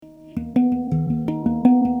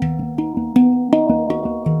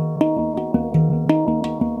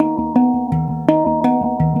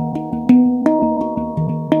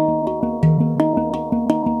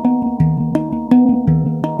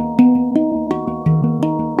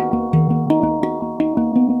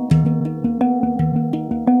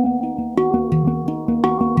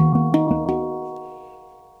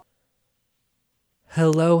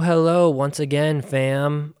Hello, hello, once again,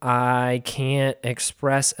 fam. I can't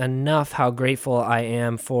express enough how grateful I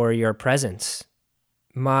am for your presence.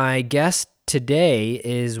 My guest today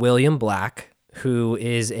is William Black, who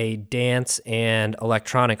is a dance and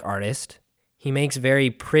electronic artist. He makes very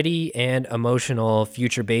pretty and emotional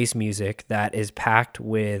future bass music that is packed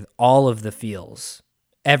with all of the feels.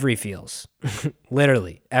 Every feels.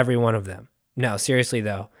 Literally, every one of them. No, seriously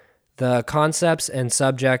though. The concepts and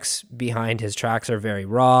subjects behind his tracks are very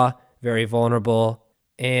raw, very vulnerable,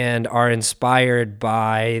 and are inspired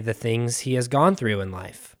by the things he has gone through in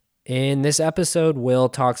life. In this episode, Will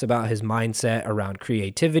talks about his mindset around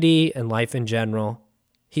creativity and life in general.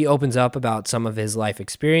 He opens up about some of his life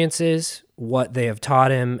experiences, what they have taught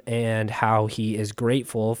him, and how he is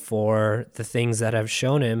grateful for the things that have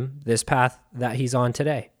shown him this path that he's on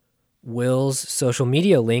today. Will's social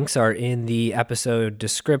media links are in the episode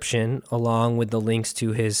description, along with the links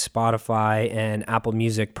to his Spotify and Apple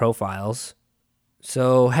Music profiles.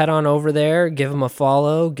 So head on over there, give him a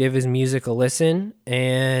follow, give his music a listen,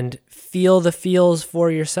 and feel the feels for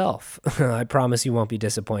yourself. I promise you won't be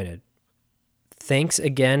disappointed. Thanks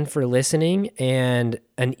again for listening, and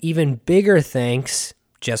an even bigger thanks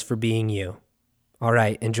just for being you. All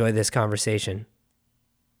right, enjoy this conversation.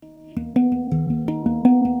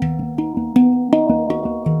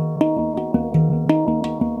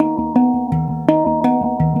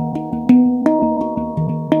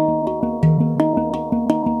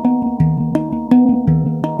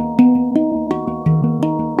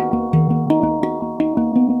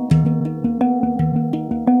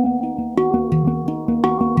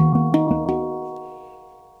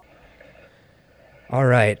 All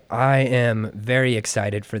right, I am very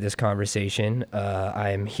excited for this conversation.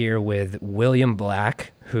 I am here with William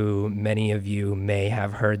Black, who many of you may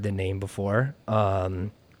have heard the name before.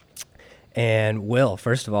 And Will,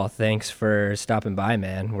 first of all, thanks for stopping by,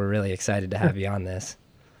 man. We're really excited to have you on this.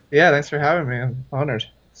 Yeah, thanks for having me. I'm honored.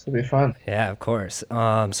 This will be fun. Yeah, of course.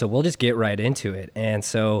 So we'll just get right into it. And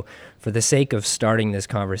so for the sake of starting this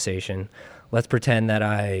conversation, let's pretend that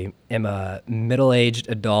I am a middle-aged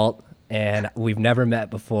adult and we've never met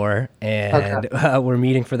before, and Okay. we're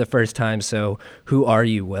meeting for the first time. So who are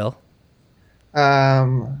you, Will?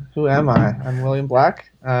 Who am I? I'm William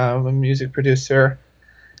Black. I'm a music producer,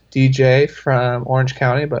 DJ from Orange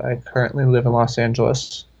County, but I currently live in Los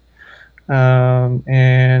Angeles.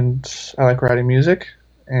 And I like writing music,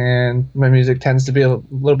 and my music tends to be a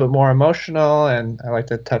little bit more emotional, and I like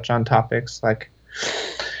to touch on topics like,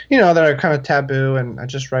 that are kind of taboo, and I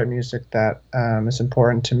just write music that is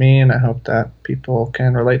important to me, and I hope that people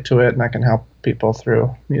can relate to it, and I can help people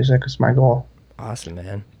through music is my goal. Awesome,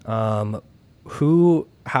 man. How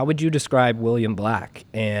would you describe William Black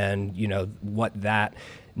and, what that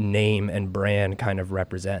name and brand kind of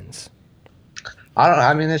represents? I don't know.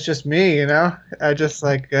 I mean, it's just me. I just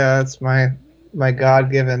like it's my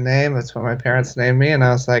God-given name. It's what my parents named me, and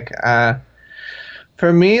I was like,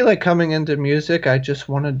 for me, like coming into music, I just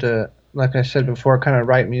wanted to, like I said before, kind of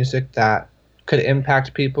write music that could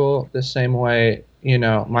impact people the same way,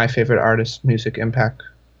 my favorite artist's music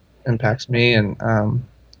impacts me, and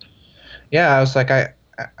yeah, I was like,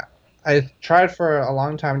 I tried for a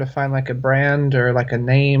long time to find like a brand or like a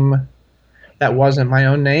name that wasn't my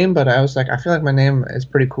own name, but I was like, I feel like my name is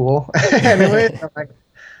pretty cool. Anyway, I'm like,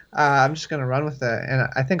 I'm just gonna run with it. And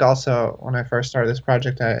I think also when I first started this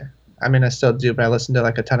project, I mean, I still do, but I listened to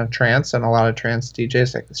like a ton of trance, and a lot of trance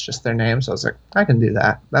DJs, like it's just their name. So I was like, I can do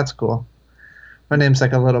that. That's cool. My name's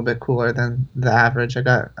like a little bit cooler than the average. I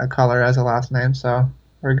got a color as a last name, so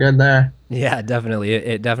we're good there. Yeah, definitely.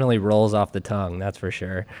 It definitely rolls off the tongue. That's for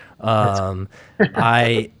sure. That's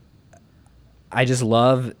I I just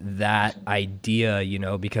love that idea,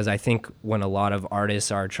 because I think when a lot of artists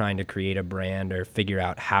are trying to create a brand or figure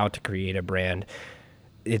out how to create a brand,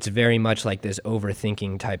 it's very much like this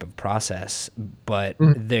overthinking type of process, but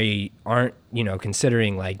Mhm. they aren't,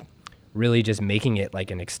 considering like really just making it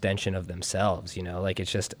like an extension of themselves, like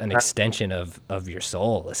it's just an extension of your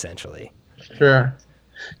soul essentially. Sure.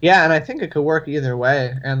 Yeah, and I think it could work either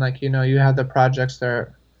way. And like, you have the projects that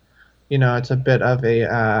are, it's a bit of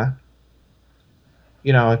a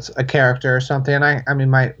it's a character or something. And I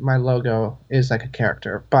mean my logo is like a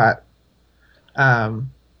character, but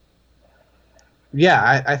um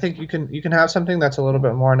yeah, I think you can have something that's a little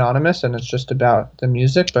bit more anonymous and it's just about the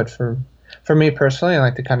music, but for me personally, and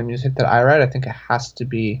like the kind of music that I write, I think it has to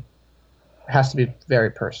be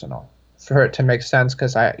very personal for it to make sense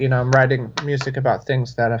because I'm writing music about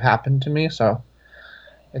things that have happened to me, so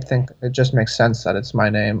I think it just makes sense that it's my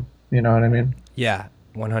name. You know what I mean? Yeah,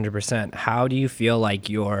 100%. How do you feel like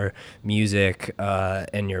your music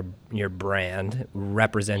and your brand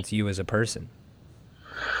represents you as a person?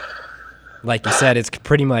 Like you said, it's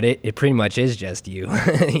pretty much it pretty much is just you,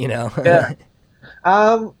 you know. Yeah.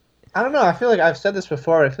 Um, I don't know. I feel like I've said this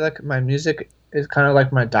before. I feel like my music is kind of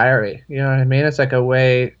like my diary. You know what I mean? It's like a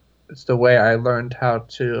way. It's the way I learned how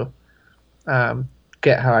to um,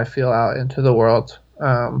 get how I feel out into the world,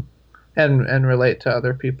 and relate to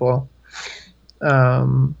other people.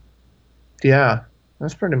 Um, yeah,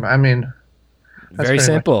 that's pretty much. I mean, that's Very pretty much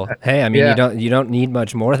simple. it. Hey, I mean, Yeah. you don't need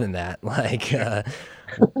much more than that. Like,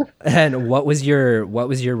 and what was your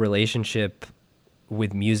relationship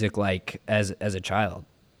with music like as a child?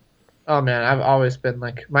 Oh man, I've always been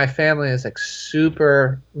like my family is like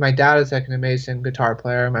super. My dad is like an amazing guitar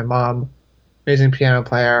player. My mom, amazing piano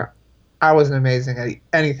player. I wasn't amazing at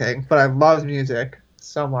anything, but I loved music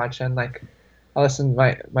so much, and like I listen.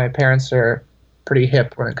 My parents are pretty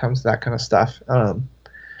hip when it comes to that kind of stuff.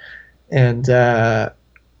 And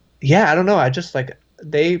yeah, I don't know. I just like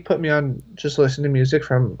they put me on just listening to music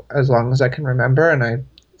from as long as I can remember, and I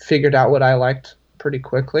figured out what I liked pretty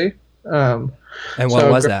quickly. Um, And what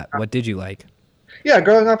so was that? What did you like? yeah,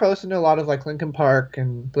 growing up, I listened to a lot of like Linkin Park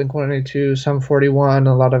and Blink 182, Sum 41,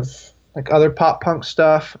 a lot of like other pop punk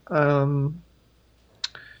stuff, and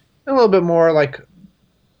a little bit more like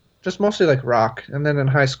just mostly like rock. And then in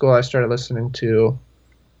high school, I started listening to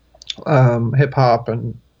hip hop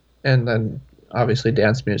and then obviously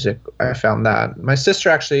dance music. I found that my sister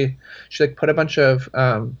actually she like put a bunch of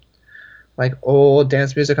like old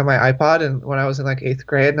dance music on my iPod, and when I was in like eighth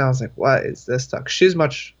grade, and I was like, what is this stuff? She's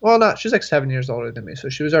much well not she's like 7 years older than me, so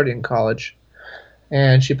she was already in college,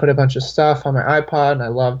 and she put a bunch of stuff on my iPod, and I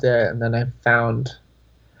loved it. And then I found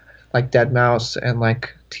like Dead Mouse and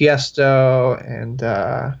like Tiesto, and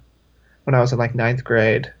when I was in like ninth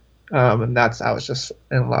grade, and that's I was just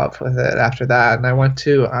in love with it after that. And I went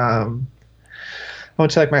to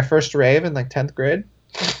like my first rave in like 10th grade,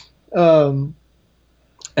 um,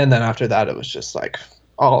 and then after that it was just like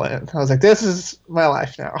all in. I was like, this is my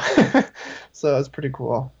life now. So it was pretty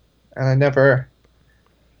cool, and I never,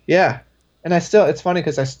 yeah, and I still it's funny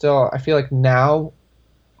because I feel like now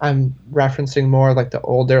I'm referencing more like the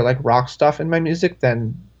older like rock stuff in my music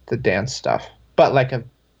than the dance stuff, but like a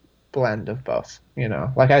blend of both. You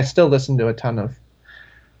know, like I still listen to a ton of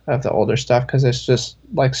the older stuff because it's just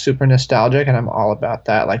like super nostalgic, and I'm all about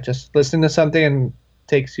that. Like just listening to something and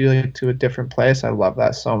takes you like, to a different place. I love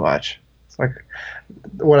that so much. It's like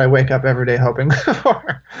what I wake up every day hoping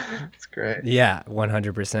for. It's great. Yeah,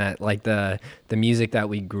 100%. Like the music that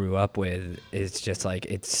we grew up with is just like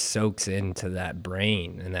it soaks into that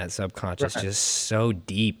brain and that subconscious Right. just so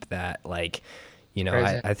deep that like, you know,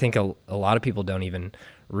 Crazy. I think a lot of people don't even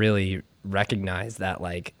really recognize that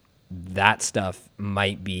like that stuff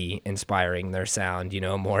might be inspiring their sound, you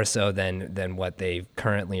know, more so than what they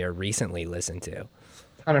currently or recently listened to.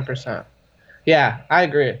 100%. Yeah, I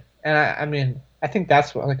agree. And I mean, I think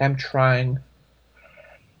that's what like I'm trying.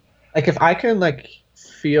 Like if I can like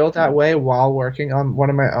feel that way while working on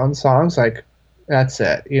one of my own songs, like that's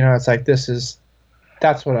it. You know, it's like that's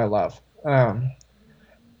what I love. And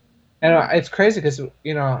it's crazy because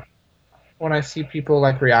you know when I see people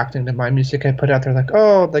like reacting to my music I put out there, like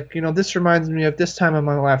oh, like you know this reminds me of this time in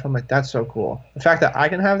my life. I'm like that's so cool. The fact that I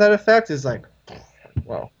can have that effect is like,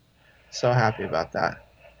 whoa, so happy about that.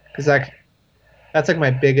 Because like that's like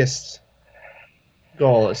my biggest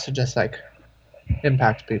goal is to just like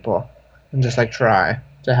impact people and just like try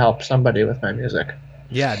to help somebody with my music.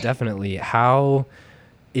 Yeah, definitely. How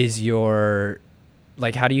is your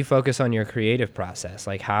like how do you focus on your creative process?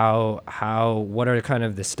 Like how what are kind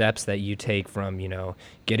of the steps that you take from, you know,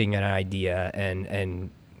 getting an idea and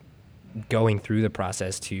going through the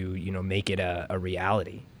process to, you know, make it a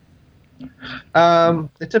reality?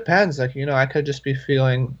 It depends. Like, you know, I could just be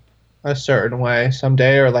feeling a certain way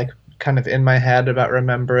someday or like kind of in my head about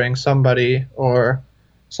remembering somebody or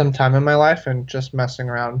some time in my life and just messing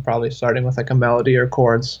around, probably starting with like a melody or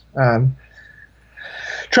chords.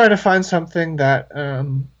 Trying to find something that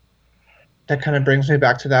kind of brings me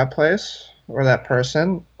back to that place or that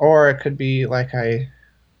person. Or it could be like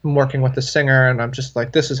I'm working with the singer and I'm just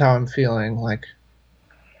like, this is how I'm feeling. Like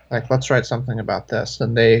let's write something about this,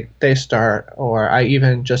 and they start, or I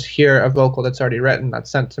even just hear a vocal that's already written that's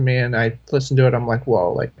sent to me and I listen to it. I'm like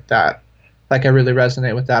whoa, like that, like I really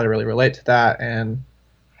resonate with that, I really relate to that, and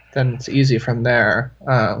then it's easy from there.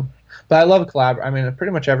 But I love I mean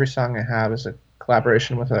pretty much every song I have is a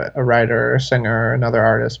collaboration with a writer or a singer or another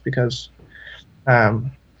artist because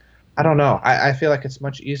um, I don't know, I feel like it's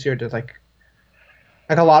much easier to like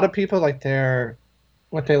a lot of people like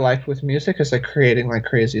what they like with music is like creating like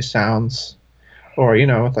crazy sounds, or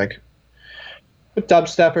with like with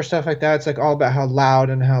dubstep or stuff like that. It's like all about how loud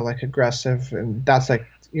and how like aggressive, and that's like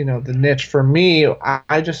the niche. For me,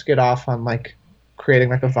 I just get off on like creating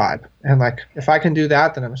like a vibe, and like if I can do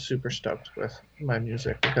that, then I'm super stoked with my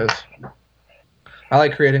music because I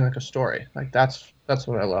like creating like a story. Like that's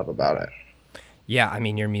what I love about it. Yeah, I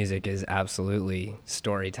mean, your music is absolutely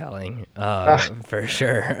storytelling, Ah, for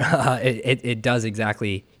sure. It does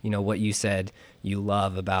exactly, what you said you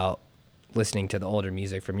love about listening to the older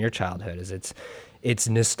music from your childhood is it's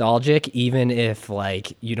nostalgic, even if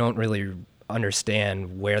like you don't really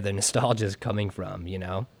understand where the nostalgia is coming from.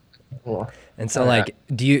 cool. And so Oh yeah. like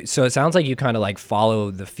so it sounds like you kind of like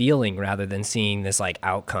follow the feeling rather than seeing this like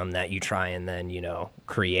outcome that you try and then,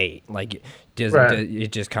 create. Like Right.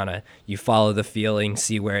 it just kind of you follow the feeling,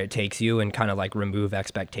 see where it takes you and kind of like remove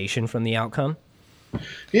expectation from the outcome.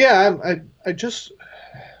 Yeah, I just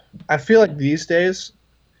I feel like these days,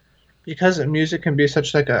 because music can be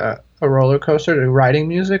such like a roller coaster to writing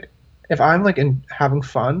music, if I'm like in having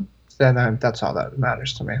fun, then that's all that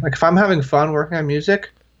matters to me. Like if I'm having fun working on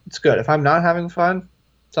music, it's good. If I'm not having fun,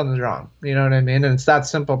 something's wrong. You know what I mean? And it's that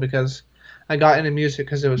simple because I got into music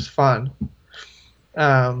because it was fun.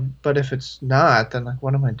 But if it's not, then like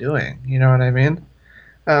what am I doing? You know what I mean?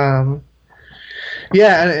 Um,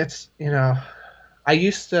 yeah, and it's I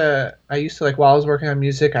used to like while I was working on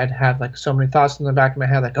music, I'd have like so many thoughts in the back of my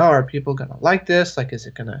head, like, oh, are people gonna like this? Like, is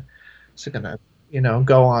it gonna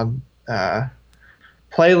go on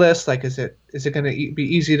playlists? Like, is it gonna be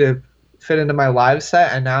easy to fit into my live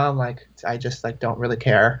set? And now I'm like, I just like don't really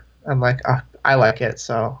care. I'm like, I like it,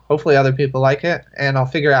 so hopefully other people like it, and I'll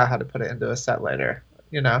figure out how to put it into a set later.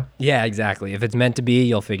 You know, Yeah, exactly. If it's meant to be,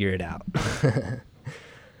 you'll figure it out.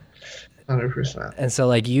 100%. And so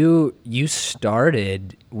like you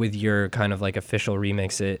started with your kind of like official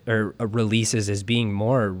remix or releases as being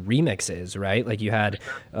more remixes, right? Like you had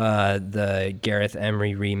the Gareth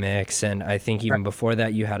Emery remix, and I think even before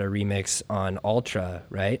that you had a remix on Ultra,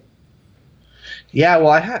 right? Yeah,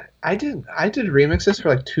 well, I did remixes for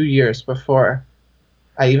like 2 years before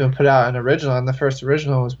I even put out an original, and the first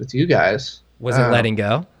original was with you guys. Was it Letting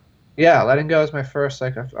Go? Yeah, Letting Go is my first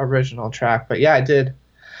like original track. But yeah, I did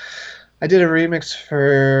a remix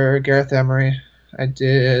for Gareth Emery. I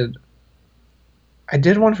did I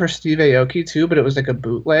did one for Steve Aoki too, but it was like a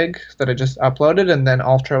bootleg that I just uploaded, and then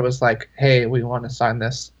Ultra was like, "Hey, we want to sign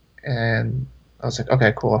this," and I was like,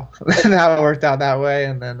 "Okay, cool." And how it worked out that way,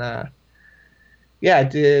 and then yeah, I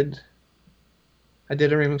did a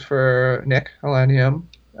remix for Nick Alenium,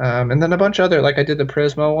 and then a bunch of other like I did the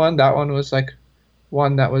Prismo one. That one was like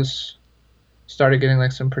one that was started getting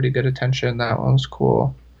like some pretty good attention. That one was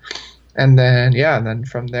cool. And then yeah, and then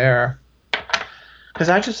from there, because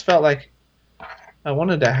I just felt like I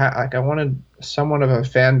wanted to have like I wanted somewhat of a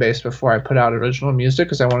fan base before I put out original music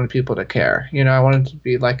because I wanted people to care. I wanted to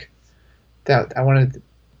be like that. I wanted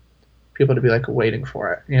people to be like waiting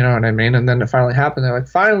for it. You know what I mean? And then it finally happened. They're like,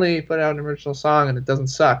 finally, he put out an original song, and it doesn't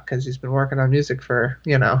suck because he's been working on music for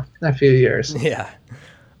a few years. Yeah.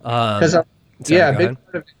 Because Sorry, yeah, a go big ahead.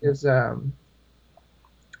 part of it is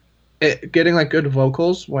getting like good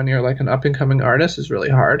vocals when you're like an up and coming artist is really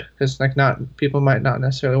hard because like not people might not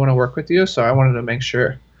necessarily want to work with you. So I wanted to make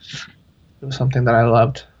sure it was something that I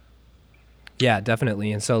loved. Yeah,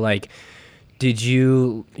 definitely. And so like did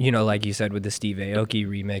you, like you said with the Steve Aoki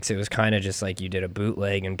remix, it was kind of just like you did a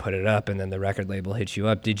bootleg and put it up and then the record label hit you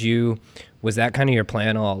up. Was that kind of your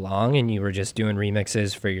plan all along and you were just doing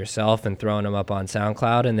remixes for yourself and throwing them up on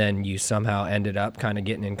SoundCloud and then you somehow ended up kind of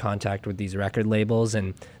getting in contact with these record labels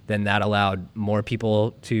and then that allowed more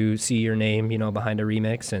people to see your name, behind a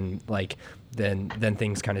remix and like then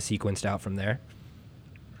things kind of sequenced out from there?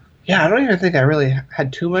 Yeah, I don't even think I really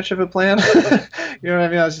had too much of a plan. You know what I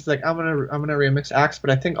mean? I was just like, I'm gonna remix acts,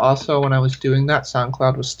 but I think also when I was doing that,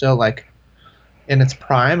 SoundCloud was still like in its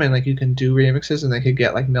prime, and like you can do remixes and they could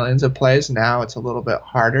get like millions of plays. Now it's a little bit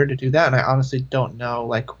harder to do that, and I honestly don't know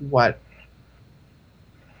like what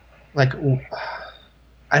like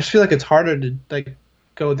I just feel like it's harder to like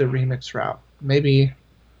go the remix route. Maybe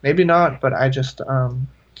not, but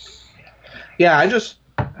yeah, I just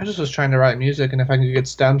was trying to write music, and if I could get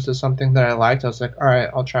stems to something that I liked, I was like, all right,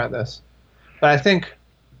 I'll try this. But I think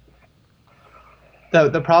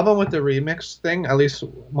the problem with the remix thing, at least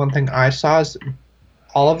one thing I saw, is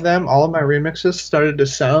all of my remixes started to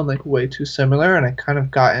sound like way too similar, and I kind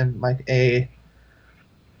of got in like in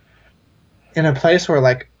a place where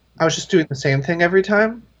like I was just doing the same thing every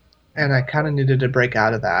time, and I kind of needed to break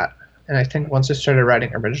out of that. And I think once I started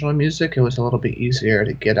writing original music, it was a little bit easier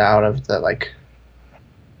to get out of the like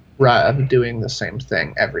rut of doing the same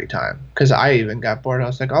thing every time. Because I even got bored. I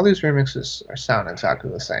was like, all these remixes are sound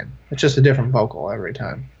exactly the same. It's just a different vocal every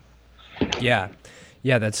time. Yeah.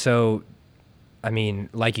 Yeah, that's so I mean,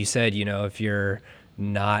 like you said, you know, if you're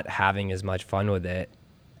not having as much fun with it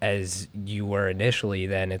as you were initially,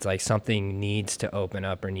 then it's like something needs to open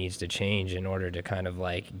up or needs to change in order to kind of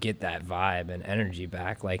like get that vibe and energy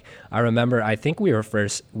back. Like I remember, I think we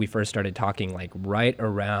first started talking like right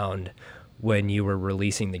around when you were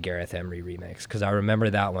releasing the Gareth Emery remix, because I remember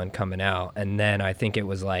that one coming out, and then I think it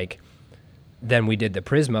was like then we did the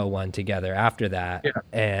Prismo one together after that, Yeah.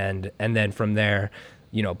 and then from there,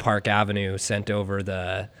 you know, Park Avenue sent over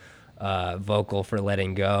the vocal for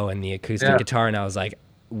Letting Go and the acoustic Yeah. guitar, and I was like,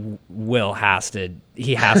 Will has to,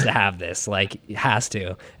 he has to have this, like, has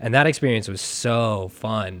to. And that experience was so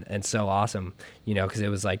fun and so awesome, you know, because it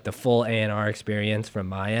was like the full A&R experience from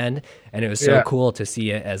my end, and it was so Yeah. cool to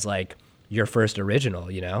see it as like your first original,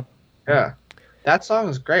 you know. Yeah. That song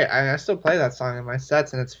is great. I still play that song in my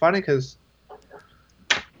sets, and it's funny because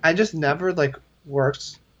I just never like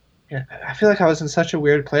worked. Yeah, I feel like I was in such a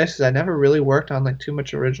weird place because I never really worked on like too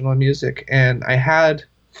much original music, and I had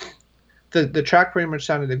the track pretty much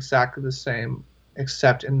sounded exactly the same,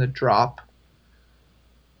 except in the drop.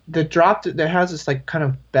 The drop there has this like kind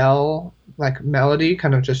of bell like melody,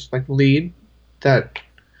 kind of just like lead that,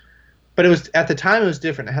 but it was at the time it was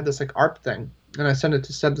different. It had this like ARP thing, and I sent it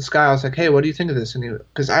to Seb the Sky. I was like, hey, what do you think of this? And he,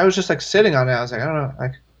 because I was just like sitting on it, I was like, I don't know,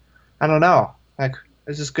 like I don't know, like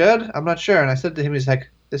is this good? I'm not sure. And I said to him, he's like,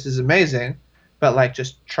 this is amazing, but like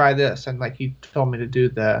just try this. And like he told me to do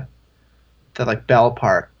the like bell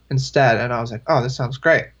part instead, and I was like, oh, this sounds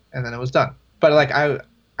great. And then it was done. But like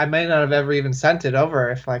I may not have ever even sent it over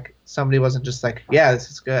if like somebody wasn't just like, yeah, this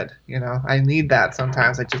is good. You know, I need that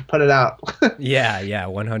sometimes. Like just put it out. Yeah, yeah,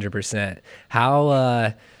 100%.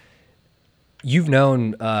 How you've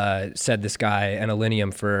known Said This Guy and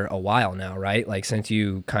Illenium for a while now, right? Like since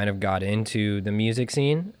you kind of got into the music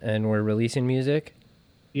scene and were releasing music?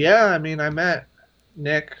 Yeah, I mean, I met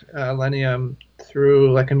Nick Lenium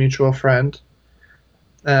through like a mutual friend,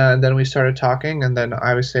 and then we started talking, and then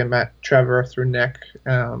obviously I met Trevor through Nick.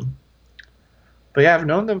 But yeah, I've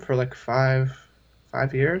known them for like 5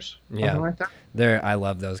 years, something Yeah. like that. I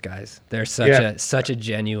love those guys. They're Yeah, such a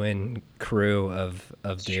genuine crew of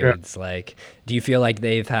sure, dudes. Like, do you feel like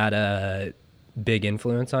they've had a big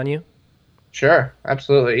influence on you? sure,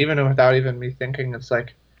 absolutely. Even without even me thinking, it's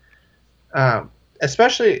like, um,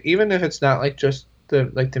 especially even if it's not like just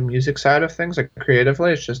the music side of things, like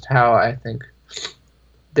creatively, it's just how I think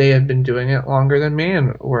they had been doing it longer than me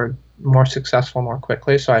and were more successful more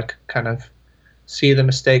quickly. So I could kind of see the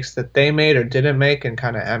mistakes that they made or didn't make and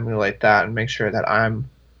kind of emulate that and make sure that I'm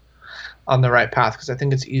on the right path, because I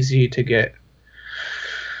think it's easy to get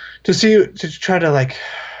to try to like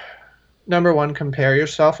number one compare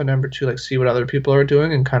yourself, and number two like see what other people are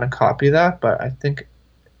doing and kind of copy that. But I think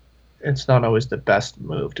it's not always the best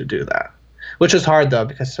move to do that, which is hard though,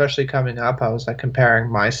 because especially coming up I was like comparing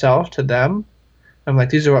myself to them. I'm like,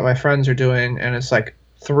 these are what my friends are doing, and it's like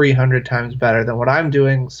 300 times better than what I'm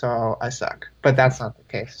doing, so I suck. But that's not the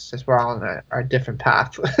case. It's just we're all on our different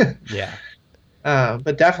path. Yeah.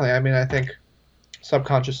 But definitely, I mean, I think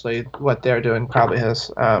subconsciously what they're doing probably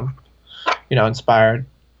has, inspired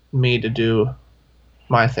me to do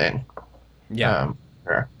my thing. Yeah.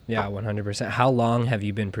 Sure. Yeah, 100%. How long have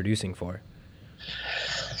you been producing for?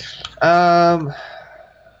 Um,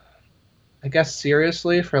 I guess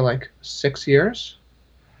seriously for like 6 years.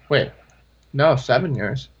 Wait, no, 7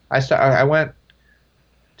 years. I went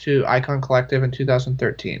to Icon Collective in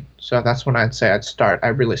 2013, so that's when I'd say I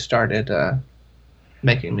really started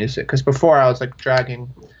making music. Because before I was like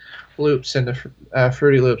dragging loops into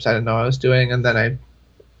Fruity Loops. I didn't know what I was doing, and then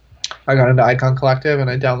I got into Icon Collective and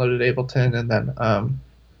I downloaded Ableton, and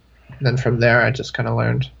then from there I just kind of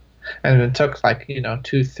learned, and it took like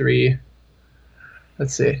 2, 3,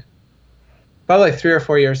 let's see, probably like 3 or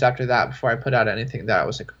 4 years after that before I put out anything that I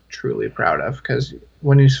was like truly proud of. Because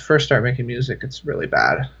when you first start making music, it's really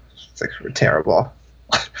bad. It's like terrible.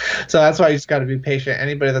 So that's why you just got to be patient.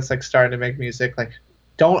 Anybody that's like starting to make music, like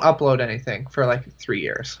don't upload anything for like 3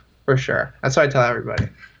 years for sure. That's what I tell everybody.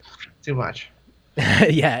 Too much.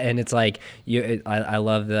 Yeah, and it's like I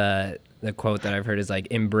love the quote that I've heard is like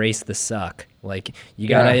embrace the suck. Like you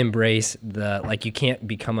gotta Yeah. embrace the like you can't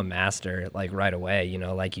become a master like right away. You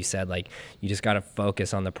know, like you said, like you just gotta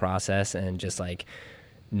focus on the process and just like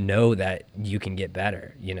know that you can get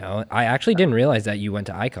better. You know, I actually didn't realize that you went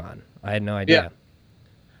to Icon. I had no Yeah. idea.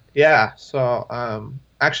 Yeah. So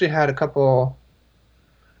actually had a couple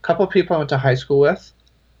people I went to high school with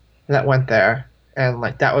that went there. and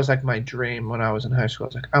like that was like my dream when I was in high school. I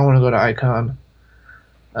was like, I want to go to Icon.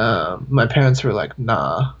 My parents were like,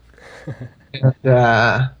 nah. And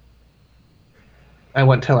I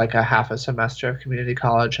went to like a half a semester of community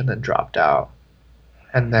college and then dropped out.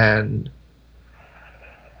 And then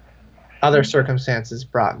other circumstances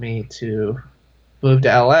brought me to move to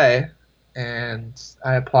LA, and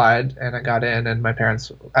I applied and I got in. And my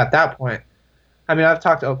parents at that point, I mean, I've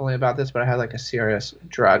talked openly about this, but I had like a serious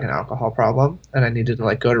drug and alcohol problem, and I needed to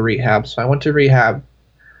like go to rehab. So I went to rehab.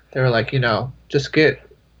 They were like, just get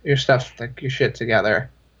your stuff, like your shit together,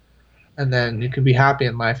 and then you can be happy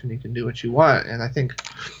in life and you can do what you want. And I think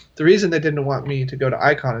the reason they didn't want me to go to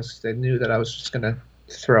Icon is 'cause they knew that I was just gonna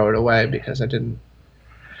throw it away because I didn't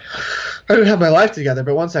have my life together.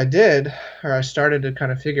 But once I did, or I started to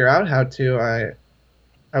kind of figure out how to,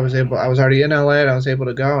 I was already in LA and I was able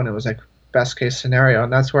to go, and it was like best case scenario.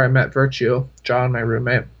 And that's where I met Virtue, John, my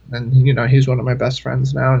roommate. And he's one of my best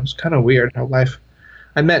friends now. And it's kind of weird how life.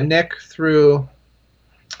 I met Nick through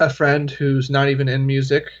a friend who's not even in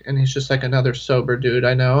music, and he's just like another sober dude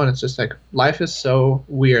I know. And it's just like life is so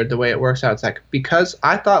weird the way it works out. It's like, because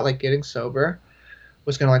I thought like getting sober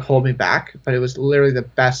was gonna like hold me back, but it was literally the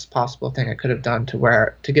best possible thing I could have done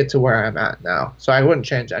to get to where I'm at now. So I wouldn't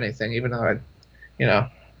change anything, even though you know,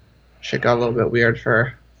 shit got a little bit weird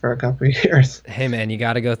for a couple of years. Hey man, you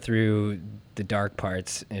got to go through the dark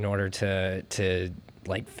parts in order to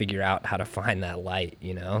like figure out how to find that light,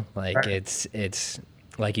 like Right. it's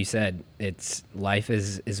like you said, it's life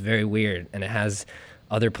is very weird, and it has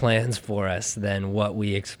other plans for us than what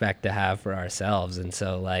we expect to have for ourselves. And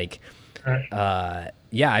so like Right.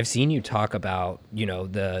 yeah, I've seen you talk about,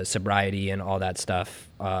 the sobriety and all that stuff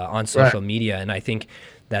on Right. social media. And I think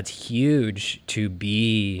that's huge to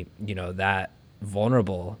be, that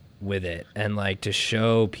vulnerable with it, and like to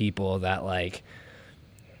show people that like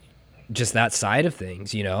just that side of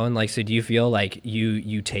things, and like, so do you feel like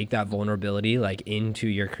you take that vulnerability like into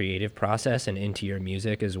your creative process and into your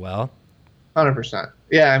music as well? 100%.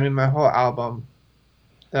 Yeah, I mean, my whole album,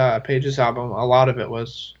 Pages album, a lot of it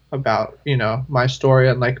was about, my story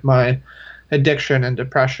and like my addiction and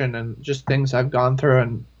depression and just things I've gone through.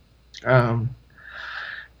 And um,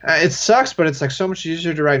 it sucks, but it's like so much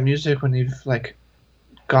easier to write music when you've like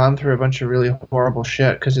gone through a bunch of really horrible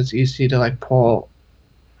shit, because it's easy to like pull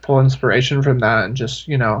inspiration from that. And just,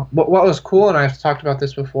 what was cool, and I've talked about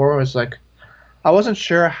this before, was like I wasn't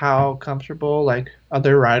sure how comfortable like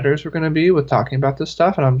other writers were going to be with talking about this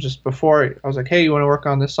stuff. And before I was like, hey, you want to work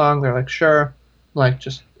on this song? They're like, sure. Like,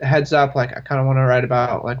 just a heads up, like I kind of want to write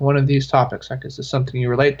about like one of these topics. Like, is this something you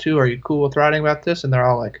relate to? Are you cool with writing about this? And they're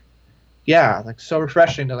all like, yeah. Like, so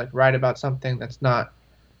refreshing to like write about something that's not,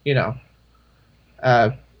 you know uh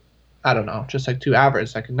I don't know, just like too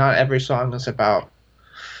average. Like, not every song is about,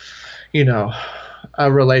 you know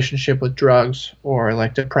a relationship with drugs or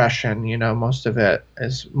like depression. Most of it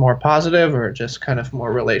is more positive or just kind of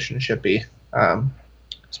more relationshipy,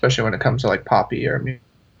 especially when it comes to like poppy or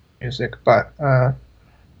music. But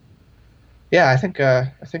yeah, I think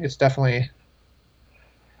it's definitely.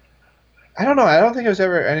 I don't know. I don't think it was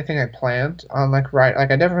ever anything I planned on like write.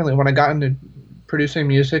 Like, I definitely, when I got into producing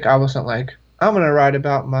music, I wasn't like, I'm gonna write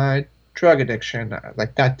about my drug addiction.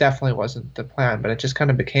 Like, that definitely wasn't the plan. But it just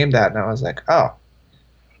kind of became that, and I was like, oh,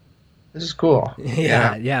 this is cool.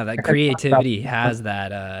 Yeah, yeah, that I can talk about. creativity has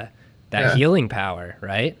that Yeah. healing power,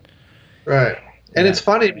 right? Right. And Yeah. it's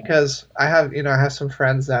funny because I have some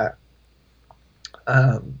friends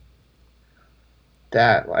um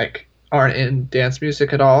that like aren't in dance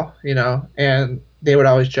music at all, and they would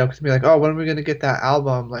always joke to me like, "Oh, when are we gonna get that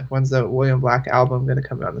album? Like, when's the William Black album gonna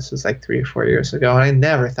come out?" This was like 3 or 4 years ago, and I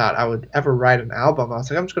never thought I would ever write an album. I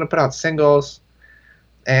was like, I'm just gonna put out singles,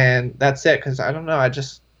 and that's it. Because I don't know,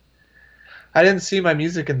 I didn't see my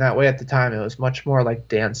music in that way at the time. It was much more like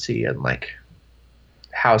dancey and like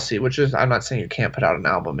housey, which is, I'm not saying you can't put out an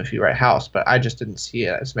album if you write house, but I just didn't see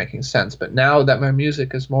it as making sense. But now that my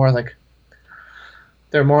music is more like,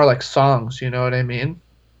 they're more like songs, you know what I mean?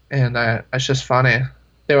 And it's just funny.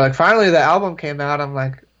 They were like, finally the album came out. I'm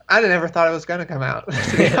like, I never thought it was gonna come out.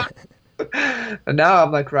 To be honest. And now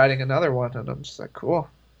I'm like writing another one, and I'm just like, cool,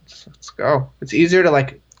 let's go. It's easier to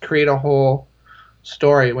like create a whole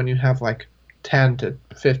story when you have like 10 to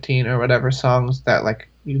 15 or whatever songs that like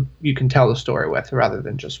you can tell the story with, rather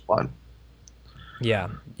than just one. Yeah,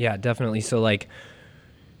 yeah, definitely. So like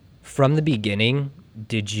from the beginning,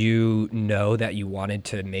 did you know that you wanted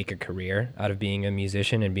to make a career out of being a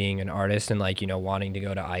musician and being an artist, and like, wanting to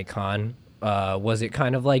go to Icon? Was it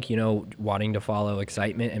kind of like, wanting to follow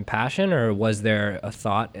excitement and passion, or was there a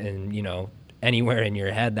thought and, anywhere in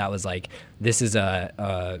your head that was like, this is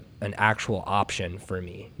an actual option for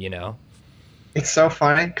me, you know? It's so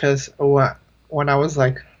funny because when I was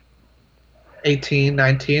like 18,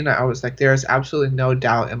 19, I was like, there's absolutely no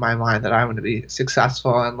doubt in my mind that I'm going to be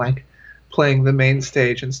successful and like playing the main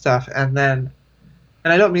stage and stuff. And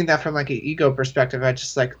I don't mean that from like an ego perspective. I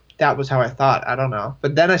just like, that was how I thought. I don't know.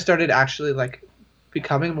 But then I started actually like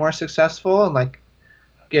becoming more successful and like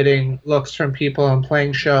getting looks from people and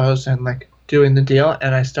playing shows and like doing the deal.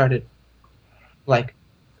 And I started like,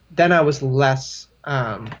 then I was less,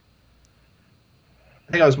 I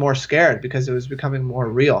think I was more scared because it was becoming more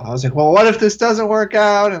real. I was like, well, what if this doesn't work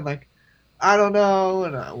out? And like, I don't know.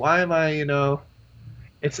 And why am I,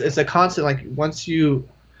 it's a constant, like once you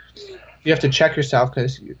have to check yourself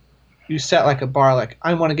because you set like a bar, like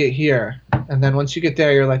I want to get here. And then once you get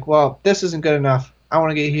there, you're like, well, this isn't good enough. I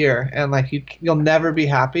want to get here. And like, you'll never be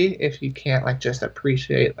happy if you can't like just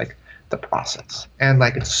appreciate like the process. And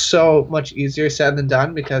like, it's so much easier said than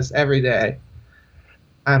done because every day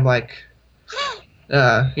I'm like,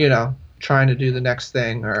 trying to do the next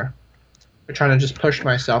thing or trying to just push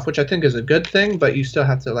myself, which I think is a good thing, but you still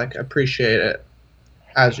have to like appreciate it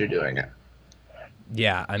as you're doing it.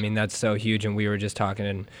 Yeah, I mean, that's so huge. And we were just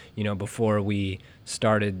talking, before we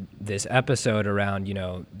started this episode around,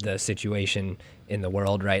 the situation in the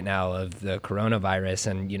world right now of the coronavirus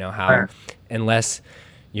and, how unless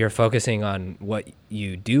you're focusing on what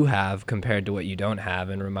you do have compared to what you don't have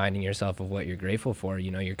and reminding yourself of what you're grateful for,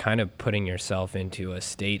 you're kind of putting yourself into a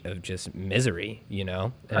state of just misery,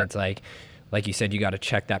 and it's like you said, you got to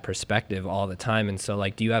check that perspective all the time. And so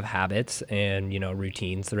like, do you have habits and,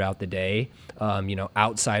 routines throughout the day,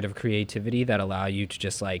 outside of creativity that allow you to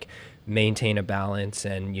just like maintain a balance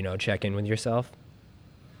and, check in with yourself?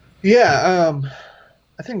 Yeah.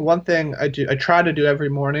 I think one thing I try to do every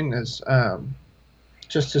morning is,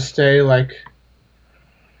 just to stay like,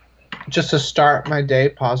 just to start my day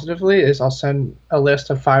positively is I'll send a list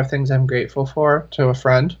of 5 things I'm grateful for to a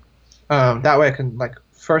friend. That way I can like,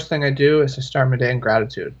 first thing I do is to start my day in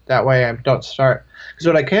gratitude. That way I don't start, because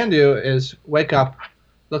what I can do is wake up,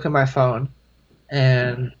 look at my phone,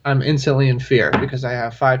 and I'm instantly in fear because I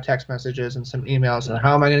have 5 text messages and some emails and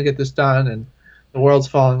how am I going to get this done and the world's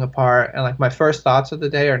falling apart and like my first thoughts of the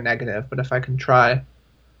day are negative. But if I can try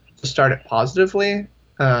to start it positively,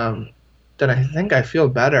 then I think I feel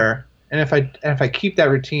better. And if I keep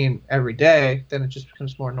that routine every day, then it just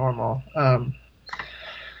becomes more normal.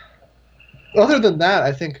 Other than that,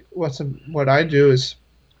 I think what I do is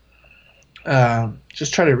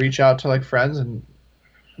just try to reach out to like friends and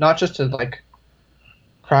not just to like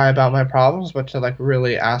cry about my problems, but to like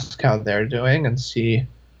really ask how they're doing and see,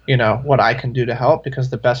 what I can do to help,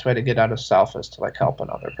 because the best way to get out of self is to like help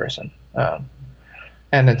another person.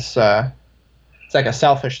 And it's like a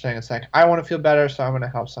selfish thing. It's like, I want to feel better, so I'm going to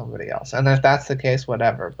help somebody else. And if that's the case,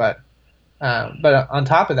 whatever. But on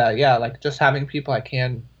top of that, yeah, like just having people I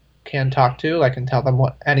can talk to, like, and tell them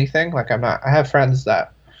anything. Like I have friends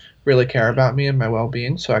that really care about me and my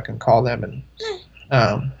well-being, so I can call them and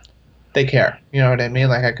they care. You know what I mean?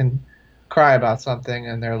 Like I can cry about something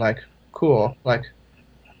and they're like, cool. Like,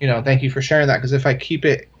 thank you for sharing that. Because if I keep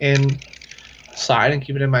it inside and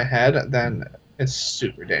keep it in my head, then it's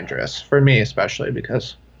super dangerous for me, especially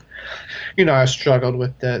because, I struggled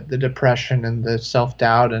with the depression and the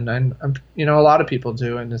self-doubt, and I'm a lot of people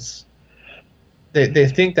do, and it's they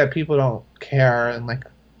think that people don't care and like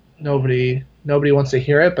nobody wants to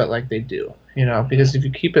hear it, but like they do, because if you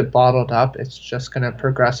keep it bottled up, it's just going to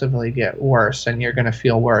progressively get worse and you're going to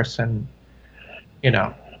feel worse and,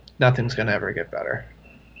 nothing's going to ever get better.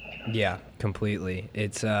 Yeah, completely.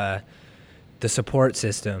 It's the support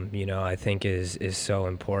system, I think is so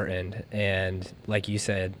important. And like you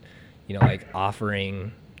said, like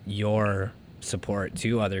offering your support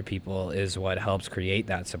to other people is what helps create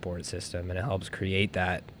that support system, and it helps create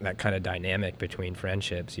that kind of dynamic between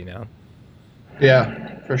friendships,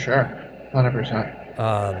 Yeah, for sure.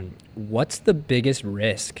 100%. What's the biggest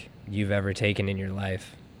risk you've ever taken in your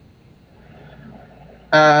life?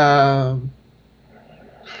 I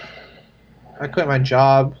quit my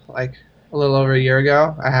job like a little over a year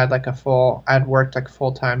ago. I'd worked like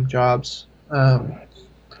full-time jobs the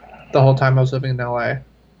whole time I was living in LA.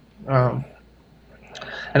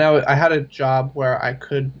 And I had a job where I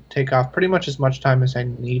could take off pretty much as much time as I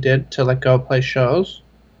needed to like go play shows.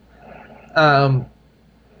 So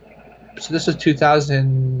this is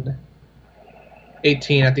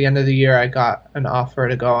 2018. At the end of the year, I got an offer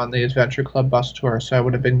to go on the Adventure Club bus tour. So I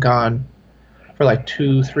would have been gone for like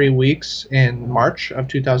 2-3 weeks in March of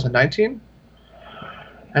 2019.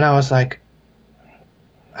 And I was like,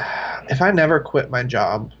 if I never quit my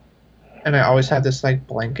job, and I always had this like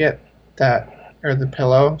blanket that, or the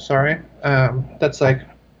pillow, sorry, that's like,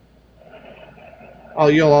 oh,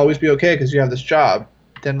 you'll always be okay because you have this job.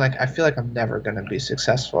 Then like I feel like I'm never gonna be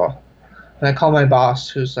successful. And I called my boss,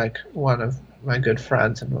 who's like one of my good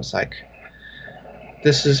friends, and was like,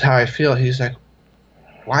 "This is how I feel." He's like,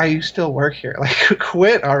 "Why you still work here? Like,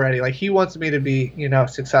 quit already." Like he wants me to be,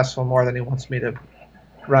 successful more than he wants me to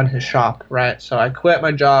run his shop, right? So I quit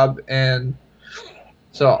my job, and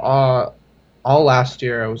so all last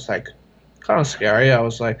year it was like kind of scary. I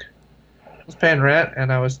was paying rent,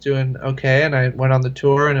 and I was doing okay, and I went on the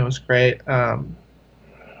tour, and it was great.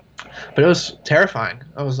 But it was terrifying.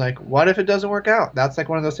 I was like, what if it doesn't work out? That's like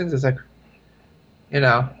one of those things. It's like, you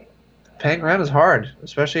know, paying rent is hard,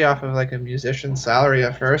 especially off of like a musician's salary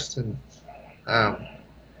at first, and um,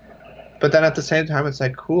 but then at the same time, it's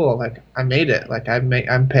like cool. Like I made it. Like I'm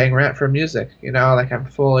paying rent for music. Like I'm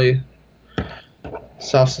fully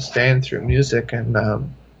self-sustained through music,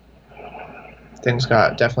 and things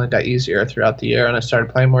definitely got easier throughout the year, and I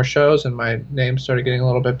started playing more shows, and my name started getting a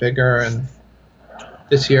little bit bigger, and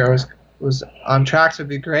this year was on track to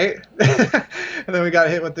be great. And then we got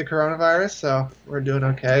hit with the coronavirus, so we're doing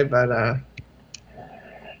okay. But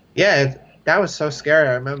yeah, that was so scary.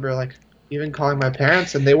 I remember like even calling my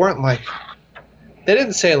parents, and they weren't like, they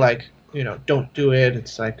didn't say like, don't do it.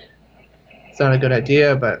 It's like it's not a good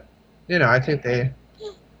idea, but I think they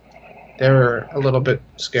were a little bit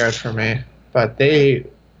scared for me. But they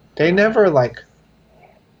never like,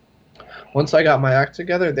 once I got my act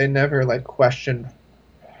together, they never like questioned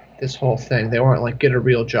this whole thing. They weren't like, get a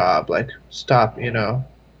real job, like stop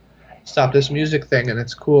this music thing. And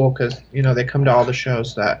it's cool because they come to all the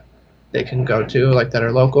shows that they can go to, like that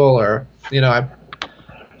are local, or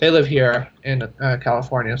they live here in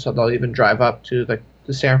California, so they'll even drive up to like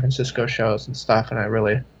the San Francisco shows and stuff. And I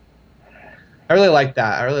really like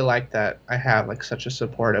that. I really like that I have like such a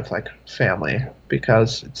supportive like family,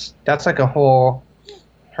 because that's like a whole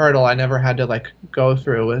hurdle I never had to like go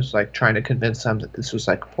through, was like trying to convince them that this was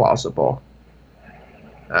like plausible.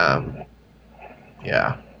 Um,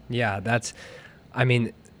 yeah. Yeah, I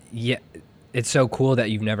mean, yeah, it's so cool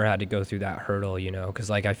that you've never had to go through that hurdle, because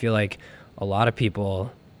like I feel like a lot of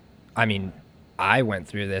people, I mean, I went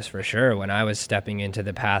through this for sure when I was stepping into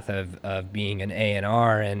the path of being an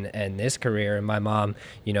A&R and this career. And my mom,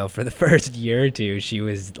 for the first year or two, she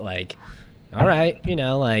was like, all right,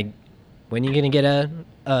 like, when you gonna get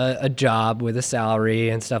a job with a salary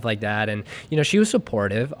and stuff like that. And she was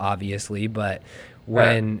supportive, obviously, but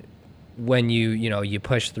when you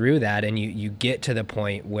push through that and you get to the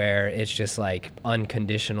point where it's just like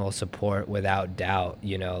unconditional support without doubt,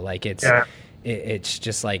 like it's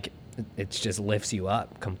just like it just lifts you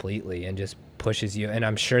up completely and just pushes you. And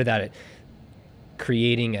I'm sure that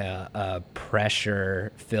creating a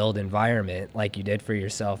pressure filled environment like you did for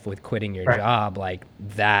yourself with quitting your job, like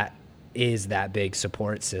that is that big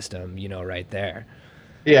support system, right there.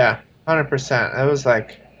 Yeah, 100%. It was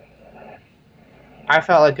like, I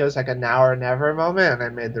felt like it was like a now or never moment, and I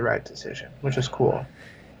made the right decision, which was cool.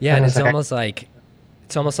 Yeah, And and it's like,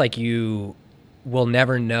 it's almost like you will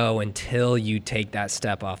never know until you take that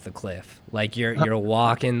step off the cliff. Like you're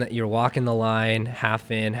walking the line half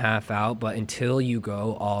in, half out, but until you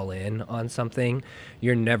go all in on something,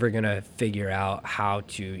 you're never going to figure out how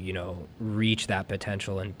to, reach that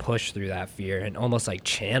potential and push through that fear and almost like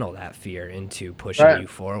channel that fear into pushing you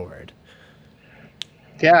forward.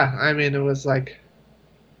 yeah, I mean, it was like,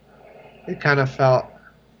 it kind of felt,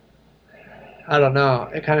 I don't know,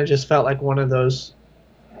 it kind of just felt like one of those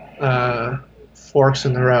forks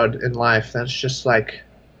in the road in life that's just like,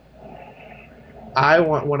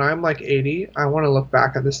 when I'm like 80, I want to look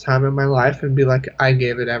back at this time in my life and be like, I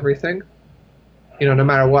gave it everything. No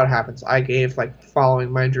matter what happens, I gave like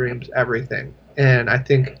following my dreams everything. And I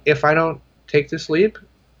think if I don't take this leap,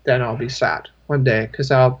 then I'll be sad one day,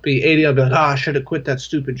 because I'll be 80. I'll be like, oh, I should have quit that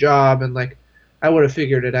stupid job, and like I would have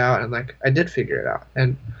figured it out, and like I did figure it out.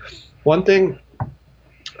 And one thing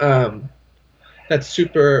that's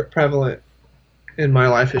super prevalent in my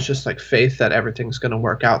life is just like faith that everything's going to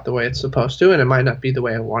work out the way it's supposed to, and it might not be the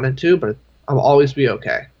way I want it to, but I'll always be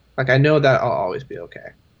okay. Like I know that I'll always be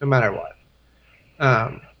okay, no matter what.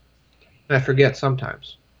 And I forget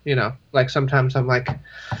sometimes, like sometimes I'm like,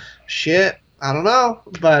 shit, I don't know.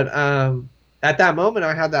 But at that moment,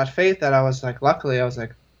 I had that faith that I was like, luckily, I was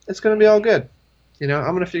like, it's going to be all good. I'm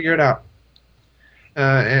going to figure it out.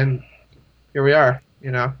 And here we are,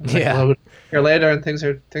 like a little bit here later, and things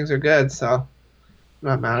are good. So I'm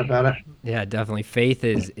not mad about it. Yeah, definitely. Faith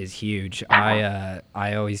is huge. I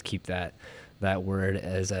always keep that that word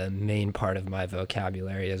as a main part of my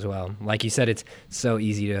vocabulary as well. Like you said, it's so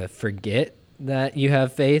easy to forget that you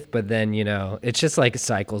have faith, but then, it's just like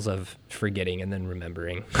cycles of forgetting and then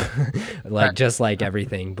remembering, like just like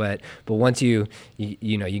everything. But once you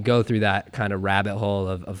go through that kind of rabbit hole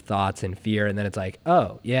of thoughts and fear, and then it's like,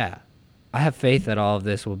 oh yeah, I have faith that all of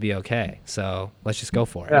this will be okay. So let's just go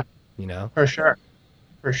for it. Yeah, for sure.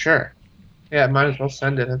 For sure. Yeah, might as well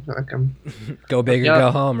send it. Like go big or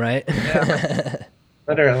go home, right? Yeah.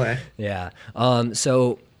 Literally. Yeah.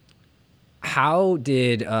 So how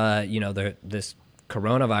did this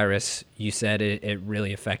coronavirus, you said it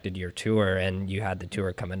really affected your tour, and you had the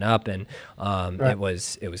tour coming up, and right. it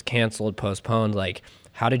was canceled, postponed. Like,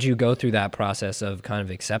 how did you go through that process of kind of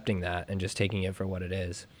accepting that and just taking it for what it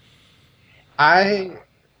is? It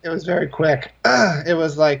was very quick. It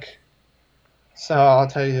was like, so I'll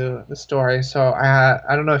tell you the story. So I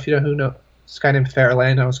don't know if you know this guy named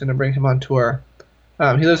Fairlane. I was going to bring him on tour.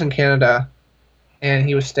 He lives in Canada, and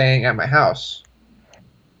he was staying at my house.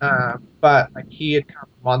 But like he had come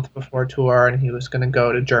a month before tour, and he was going to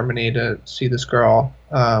go to Germany to see this girl.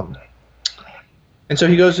 And so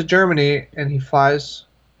he goes to Germany, and he flies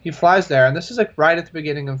there. And this is like right at the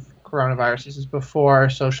beginning of coronavirus. This is before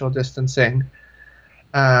social distancing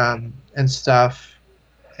and stuff.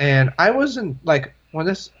 And I wasn't like when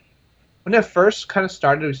it first kind of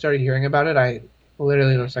started, we started hearing about it. I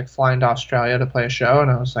literally was like flying to Australia to play a show, and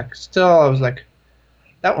I was like,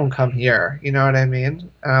 that won't come here. You know what I mean?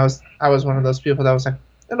 And I was one of those people that was like,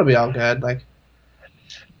 it'll be all good. Like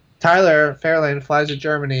Tyler Fairlane flies to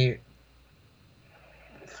Germany.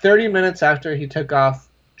 30 minutes after he took off,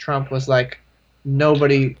 Trump was like,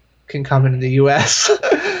 nobody can come into the U.S.,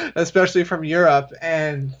 especially from Europe.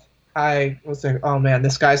 And I was like, oh man,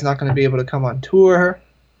 this guy's not going to be able to come on tour.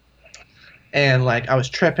 And like I was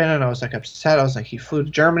tripping, and I was like upset. I was like, he flew to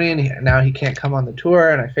Germany, and now he can't come on the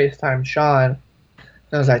tour. And I FaceTimed Sean,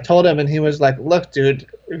 and I told him, and he was like, look, dude,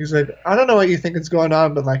 he's like, I don't know what you think is going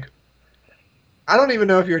on, but like, I don't even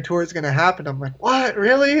know if your tour is going to happen. I'm like, what,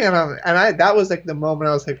 really? And that was like the moment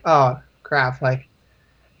I was like, oh crap, like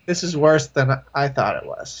this is worse than I thought it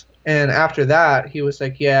was. And after that, he was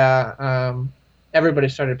like, yeah, everybody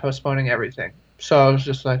started postponing everything. So I was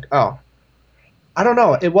just like, oh, I don't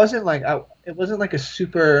know. It wasn't like a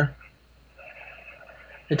super.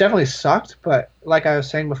 It definitely sucked, but like I was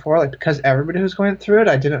saying before, like because everybody was going through it,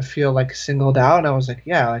 I didn't feel like singled out, and I was like,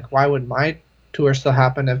 yeah, like why would my tour still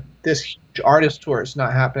happen if this huge artist tour is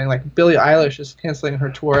not happening? Like Billie Eilish is canceling her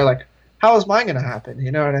tour. Like how is mine gonna happen?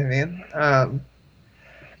 You know what I mean?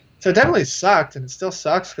 So it definitely sucked, and it still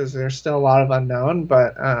sucks because there's still a lot of unknown,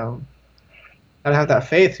 but I have that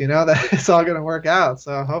faith, that it's all gonna work out.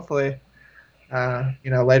 So hopefully,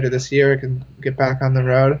 later this year I can get back on the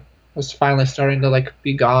road. I was finally starting to like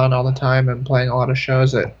be gone all the time and playing a lot of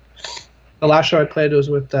shows. The last show I played was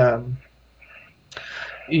with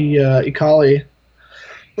Ecali.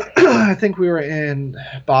 I think we were in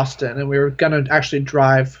Boston, and we were gonna actually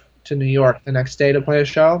drive to New York the next day to play a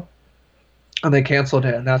show, and they canceled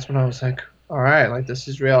it. And that's when I was like, all right, like this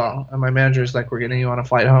is real. And my manager's like, we're getting you on a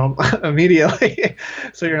flight home immediately,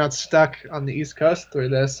 so you're not stuck on the East Coast through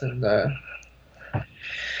this. And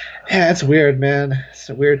yeah, it's weird, man. It's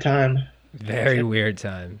a weird time. Very weird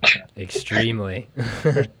time. Extremely.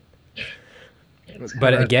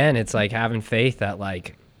 But again, it's like having faith that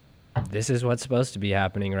like this is what's supposed to be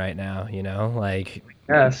happening right now, like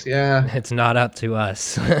yes, yeah. It's not up to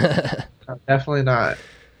us. Definitely not.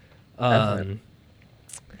 Definitely.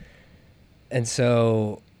 And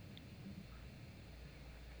so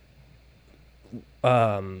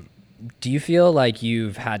do you feel like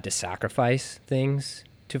you've had to sacrifice things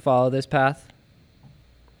to follow this path?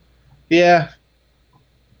 Yeah,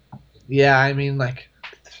 I mean, like,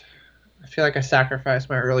 I feel like I sacrificed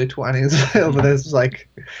my early 20s, but it's like,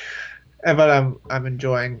 but I'm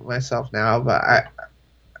enjoying myself now. But I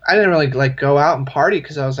didn't really like go out and party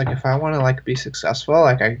because I was like, if I want to like be successful,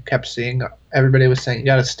 like I kept seeing everybody was saying you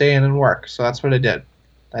got to stay in and work, so that's what I did.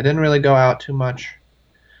 I didn't really go out too much.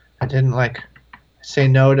 I didn't like say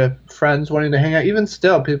no to friends wanting to hang out. Even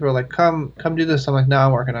still, people are like, come do this. I'm like, no,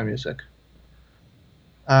 I'm working on music.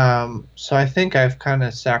 So I think I've kind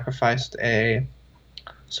of sacrificed a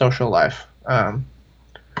social life. And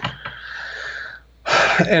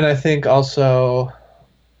I think also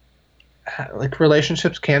like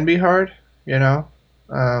relationships can be hard,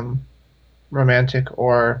 romantic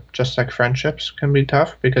or just like friendships can be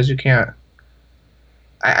tough because you can't,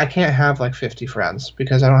 I can't have like 50 friends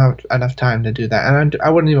because I don't have enough time to do that. And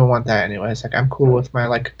I wouldn't even want that anyways. Like I'm cool with my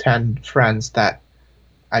like 10 friends that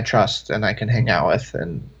I trust and I can hang out with,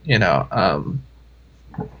 and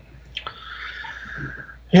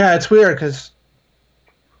Yeah, it's weird because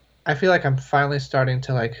I feel like I'm finally starting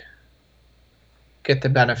to like get the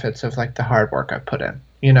benefits of like the hard work I put in,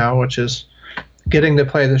 which is getting to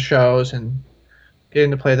play the shows and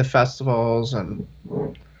getting to play the festivals and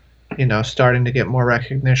starting to get more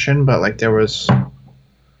recognition. But like there was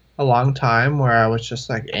a long time where I was just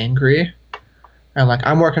like angry and like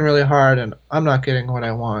I'm working really hard and I'm not getting what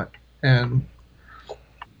I want. And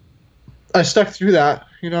I stuck through that.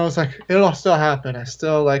 I was like, it'll still happen. I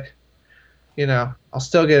still like, I'll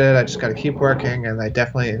still get it. I just got to keep working. And I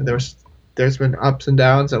definitely there's been ups and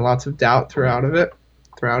downs and lots of doubt throughout it.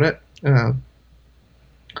 But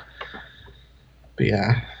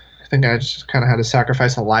yeah, I think I just kind of had to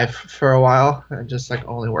sacrifice a life for a while and just like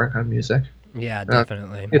only work on music. Yeah,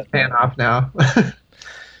 definitely. It's paying off now.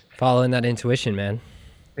 Following that intuition, man.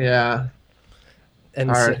 Yeah.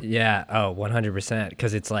 And so, yeah, 100%.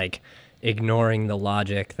 Because it's like ignoring the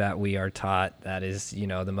logic that we are taught that is,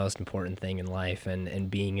 the most important thing in life,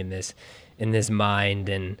 and being in this mind,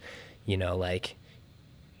 and, like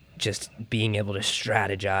just being able to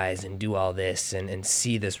strategize and do all this and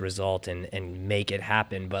see this result and make it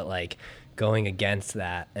happen. But like going against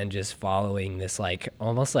that and just following this like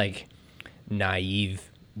almost like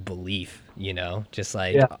naive belief, just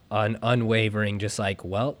like Yeah. unwavering, just like,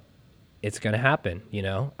 well, it's going to happen.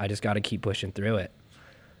 I just got to keep pushing through it.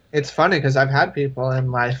 It's funny because I've had people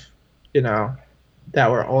in life,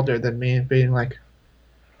 that were older than me being like,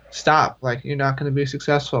 stop, like, you're not going to be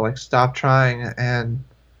successful, like, stop trying. And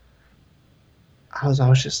I was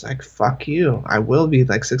always just like, fuck you. I will be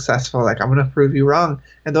like successful. Like, I'm going to prove you wrong.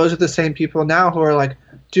 And those are the same people now who are like,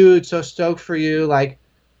 dude, so stoked for you. Like,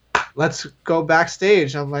 let's go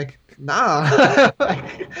backstage. I'm like, nah,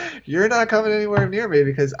 like, you're not coming anywhere near me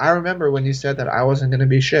because I remember when you said that I wasn't going to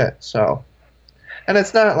be shit. So, and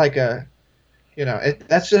it's not like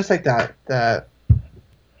that's just like that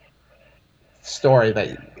story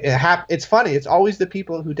that it's funny. It's always the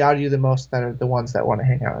people who doubt you the most that are the ones that want to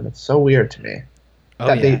hang out. And it's so weird to me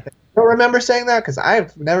that they don't remember saying that because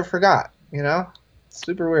I've never forgot, It's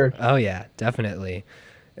super weird. Oh yeah, definitely.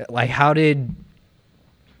 Like how did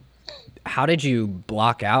you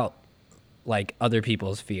block out like other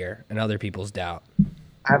people's fear and other people's doubt?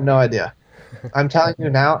 I have no idea. I'm telling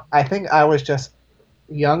you now, I think I was just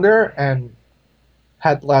younger and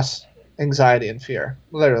had less anxiety and fear.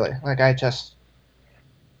 Literally. Like I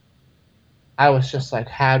was just like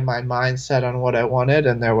had my mind set on what I wanted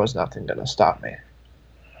and there was nothing gonna stop me.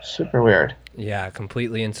 Super weird. Yeah,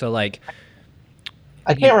 completely. And so like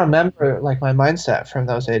I can't remember like my mindset from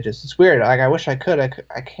those ages. It's weird. Like I wish I could.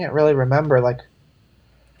 I can't really remember like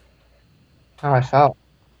how I felt.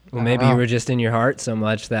 Well, maybe you were just in your heart so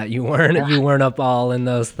much that you weren't up all in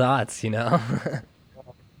those thoughts,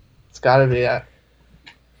 It's got to be it.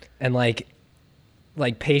 And like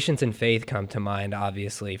patience and faith come to mind,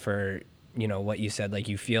 obviously, for what you said. Like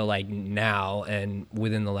you feel like now and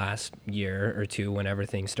within the last year or two, whenever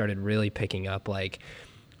things started really picking up, like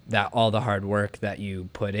that all the hard work that you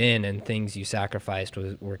put in and things you sacrificed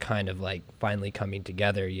were kind of like finally coming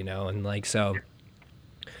together, and like so.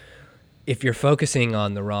 If you're focusing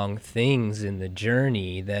on the wrong things in the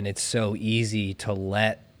journey, then it's so easy to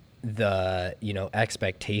let the,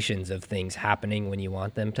 expectations of things happening when you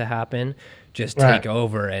want them to happen just take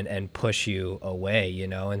over and push you away,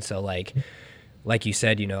 And so like you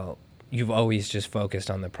said, you've always just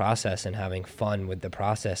focused on the process and having fun with the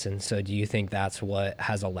process. And so do you think that's what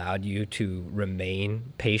has allowed you to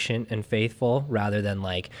remain patient and faithful rather than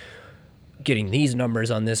like getting these numbers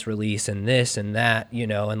on this release and this and that,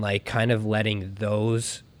 and like kind of letting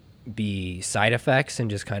those be side effects and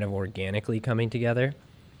just kind of organically coming together?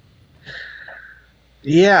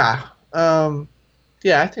 Yeah.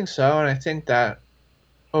 Yeah, I think so. And I think that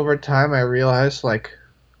over time I realized like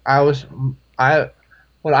what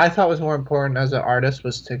I thought was more important as an artist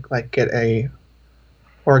was to like get a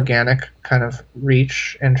organic kind of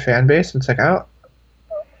reach and fan base. It's like I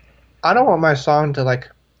don't want my song to like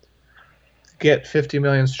get 50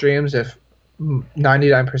 million streams if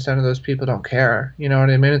 99% of those people don't care. You know what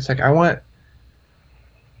I mean? It's like I'd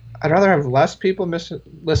rather have less people listen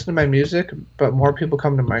to my music, but more people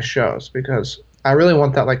come to my shows because I really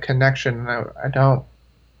want that like connection. And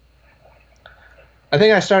I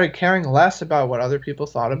think I started caring less about what other people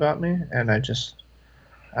thought about me, and I just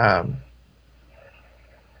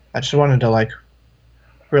wanted to like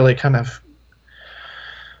really kind of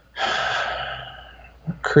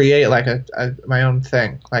create like my own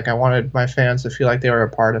thing. Like I wanted my fans to feel like they were a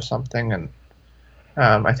part of something, and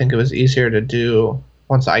I think it was easier to do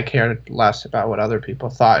once I cared less about what other people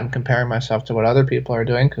thought and comparing myself to what other people are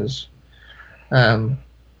doing, because can't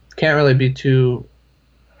really be too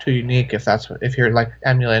too unique if that's if you're like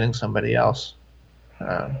emulating somebody else.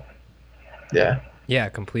 Um, yeah. Yeah,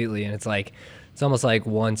 completely. And it's like, it's almost like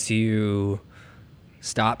once you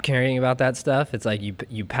stop caring about that stuff, it's like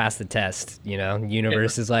you pass the test, you know. Yeah.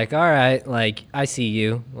 Universe is like, all right, like I see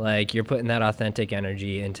you, like you're putting that authentic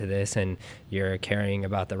energy into this, and you're caring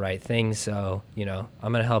about the right things, so you know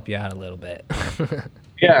I'm gonna help you out a little bit.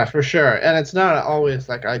 Yeah, for sure. And it's not always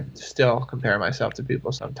like I still compare myself to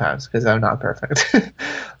people sometimes because I'm not perfect.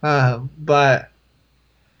 But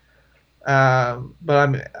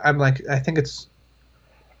but I'm like I think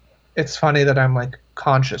it's funny that I'm like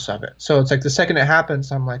conscious of it. So it's like the second it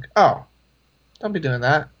happens, I'm like, oh, don't be doing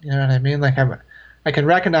that. You know what I mean? Like I can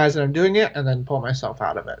recognize that I'm doing it and then pull myself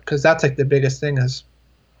out of it because that's like the biggest thing is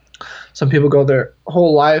some people go their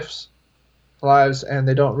whole lives and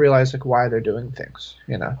they don't realize like why they're doing things.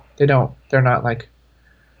 You know, they're not like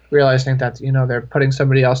realizing that they're putting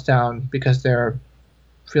somebody else down because they're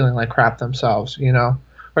feeling like crap themselves.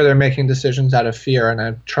 Or they're making decisions out of fear. And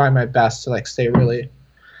I try my best to like stay really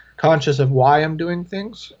conscious of why I'm doing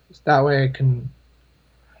things. That way I can,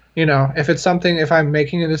 if I'm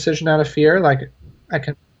making a decision out of fear, like I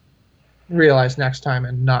can realize next time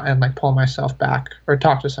and not and like pull myself back or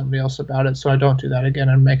talk to somebody else about it so I don't do that again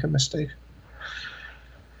and make a mistake.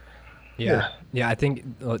 Yeah, Yeah. yeah. I think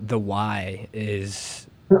the why is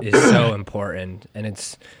so important, and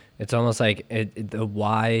it's almost like the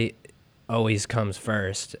why always comes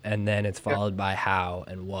first, and then it's Yeah. followed by how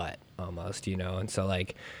and what, almost, you know. And so,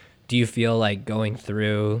 like, do you feel like going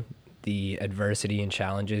through the adversity and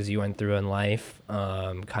challenges you went through in life,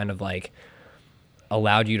 kind of like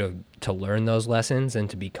allowed you to learn those lessons and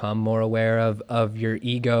to become more aware of your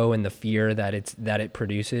ego and the fear that it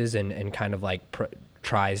produces, and kind of like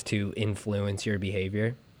tries to influence your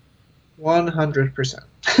behavior? 100%.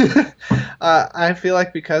 I feel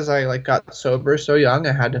like because I like got sober so young,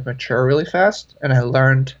 I had to mature really fast, and I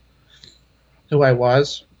learned who I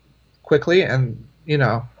was quickly. And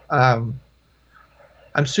I'm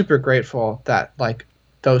super grateful that like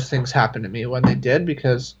those things happened to me when they did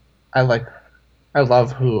because I like I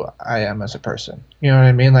love who I am as a person. You know what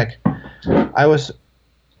I mean? Like I was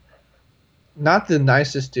not the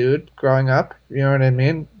nicest dude growing up. You know what I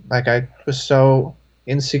mean? Like I was so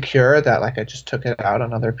insecure that like I just took it out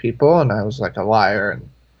on other people, and I was like a liar and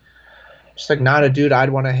just like not a dude I'd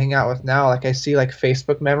want to hang out with now. Like I see like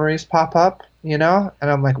Facebook memories pop up, and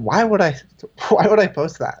I'm like, why would I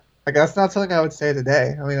post that? Like that's not something I would say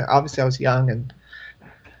today. I mean, obviously I was young and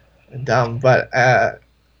dumb, but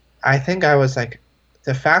I think I was like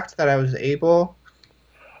the fact that I was able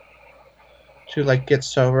to like get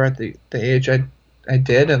sober at the age I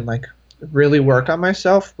did and like really work on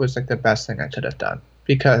myself was like the best thing I could have done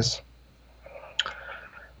because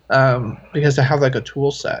I have like a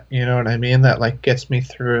tool set, you know what I mean, that like gets me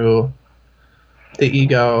through the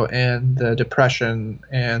ego and the depression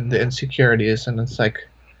and the insecurities. And it's like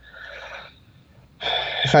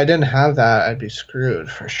if I didn't have that, I'd be screwed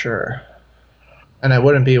for sure, and I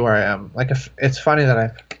wouldn't be where I am. Like if it's funny that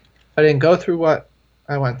if I didn't go through what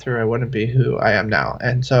I went through, I wouldn't be who I am now.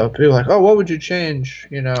 And so people are like, oh, what would you change,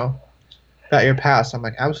 about your past? I'm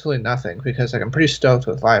like, absolutely nothing, because like I'm pretty stoked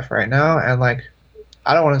with life right now, and like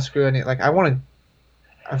I don't want to screw any. Like I want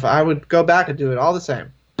to, if I would go back and do it all the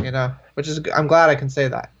same, Which is I'm glad I can say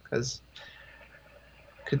that because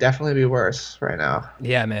it could definitely be worse right now.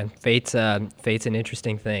 Yeah, man. Fate's an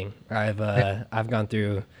interesting thing. I've gone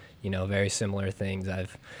through, very similar things.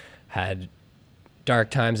 I've had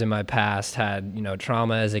dark times in my past, had,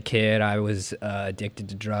 trauma as a kid. I was addicted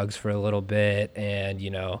to drugs for a little bit, and,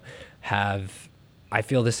 have I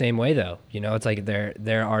feel the same way though. It's like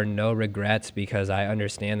there are no regrets because I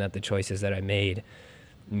understand that the choices that I made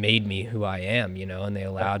me who I am, and they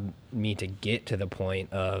allowed me to get to the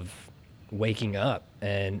point of waking up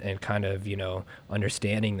and kind of,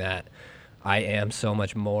 understanding that I am so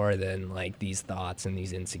much more than like these thoughts and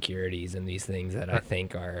these insecurities and these things that I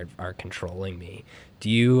think are controlling me. Do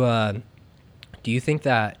you think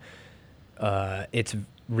that it's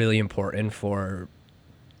really important for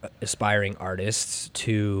aspiring artists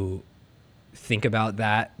to think about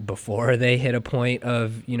that before they hit a point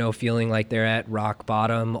of, feeling like they're at rock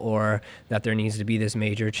bottom, or that there needs to be this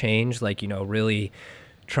major change, like, really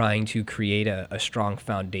trying to create a strong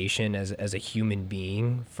foundation as a human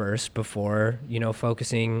being first before,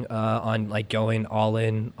 focusing on like going all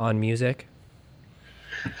in on music?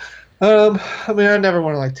 I mean, I never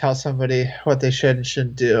want to like tell somebody what they should and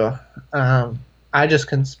shouldn't do. Um, I just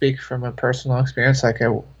can speak from a personal experience. Like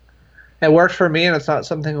it worked for me, and it's not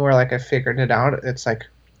something where like I figured it out. It's like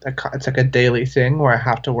it's like a daily thing where I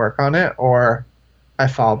have to work on it, or I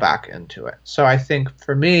fall back into it. So I think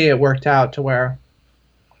for me, it worked out to where,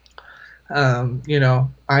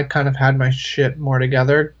 I kind of had my shit more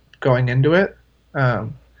together going into it.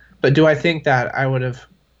 But do I think that I would have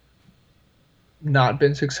not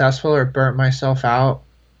been successful or burnt myself out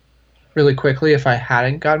really quickly if I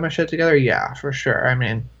hadn't gotten my shit together? Yeah, for sure. I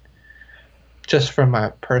mean, just from my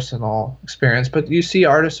personal experience. But you see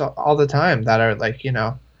artists all the time that are like,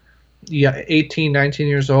 yeah, 18, 19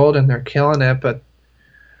 years old and they're killing it, but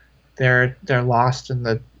they're lost in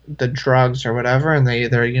the drugs or whatever, and they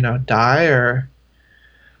either, die or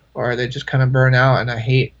they just kind of burn out. And I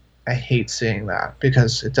hate seeing that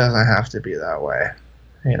because it doesn't have to be that way,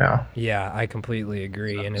 you know. Yeah, I completely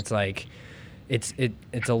agree. And it's like, it's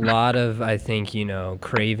a lot of, I think,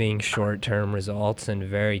 craving short-term results and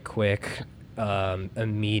very quick,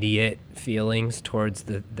 immediate feelings towards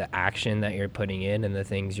the action that you're putting in and the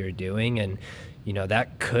things you're doing. And,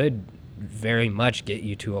 that could very much get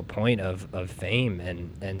you to a point of fame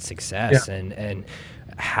and Yeah. success and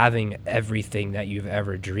having everything that you've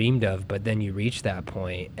ever dreamed of. But then you reach that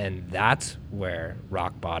point, and that's where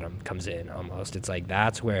rock bottom comes in almost. It's like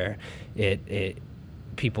that's where it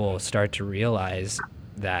people start to realize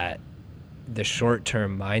that the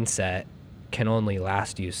short-term mindset can only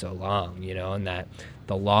last you so long, and that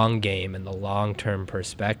the long game and the long-term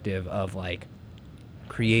perspective of like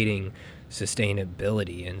creating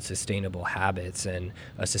sustainability and sustainable habits and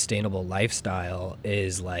a sustainable lifestyle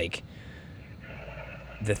is like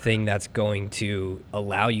the thing that's going to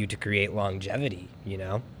allow you to create longevity.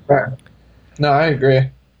 Right. No, I agree.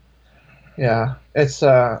 Yeah. It's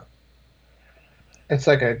like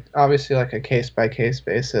a obviously like a case by case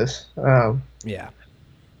basis. Yeah.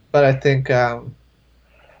 But I think yeah,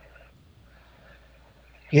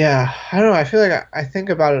 I don't know. I feel like I think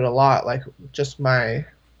about it a lot, like just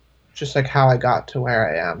just like how I got to where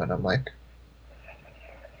I am, and I'm like,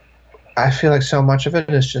 I feel like so much of it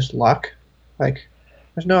is just luck. Like,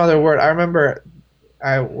 there's no other word. I remember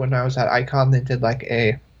I when I was at Icon, they did like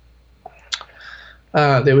they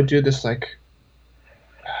would do this like,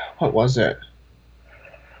 what was it?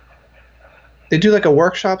 They do like a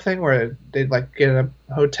workshop thing where they'd like get a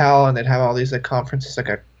hotel and they'd have all these like conferences, like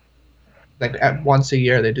at once a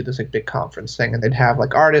year they do this like big conference thing, and they'd have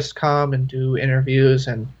like artists come and do interviews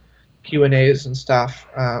and Q&As and stuff.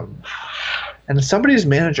 And somebody's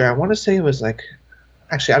manager, I want to say it was like,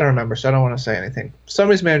 actually I don't remember, so I don't want to say anything.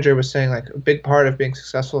 Somebody's manager was saying like a big part of being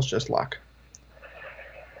successful is just luck.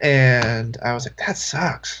 And I was like, that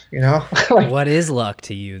sucks, like, What is luck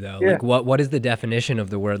to you though? yeah. Like what is the definition of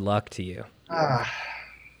the word luck to you? Ah,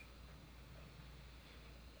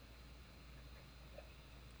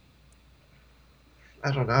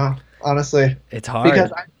 I don't know, honestly, It's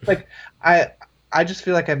because hard. I I just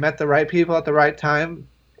feel like I met the right people at the right time,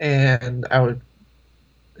 and I would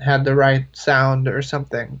had the right sound or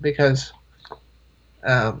something. Because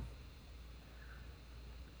um,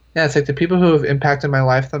 yeah, it's like the people who have impacted my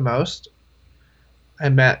life the most, I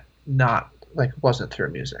met not like wasn't through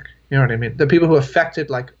music. You know what I mean? The people who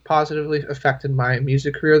like positively affected my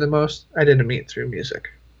music career the most, I didn't meet through music,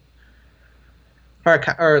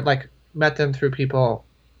 or like met them through people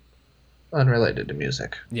unrelated to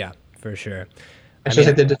music. Yeah, for sure. I It's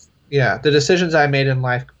just mean, like yeah, the decisions I made in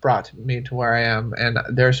life brought me to where I am, and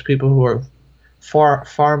there's people who are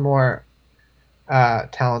far more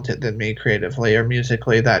talented than me creatively or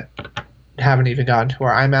musically that haven't even gotten to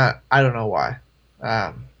where I'm at. I don't know why,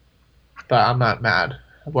 um, but I'm not mad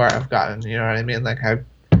where I've gotten. You know what I mean? Like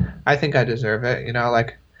I think I deserve it.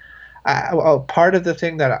 Like part of the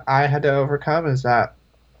thing that I had to overcome is that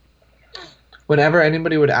whenever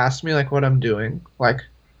anybody would ask me like what I'm doing, like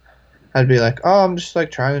I'd be like, oh, I'm just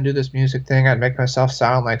like trying to do this music thing. I'd make myself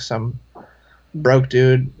sound like some broke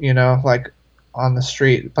dude, like on the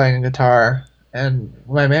street playing a guitar. And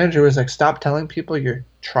my manager was like, stop telling people you're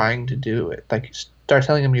trying to do it. Like, start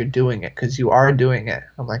telling them you're doing it because you are doing it.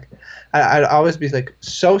 I'm like, I'd always be like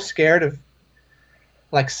so scared of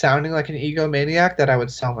like sounding like an egomaniac that I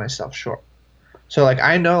would sell myself short. So like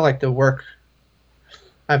I know like the work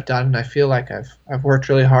I've done, and I feel like I've worked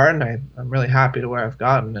really hard, and I'm really happy to where I've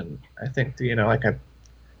gotten, and I think that, like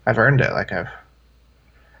I've earned it. Like I'm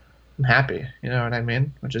happy, you know what I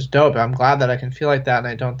mean? Which is dope. I'm glad that I can feel like that, and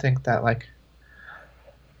I don't think that like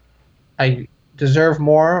I deserve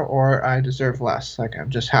more or I deserve less. Like I'm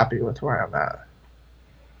just happy with where I'm at.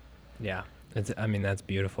 yeah. I mean, that's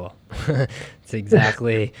beautiful. It's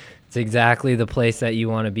exactly the place that you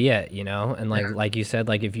want to be at. And like you said,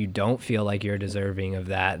 like if you don't feel like you're deserving of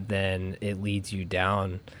that, then it leads you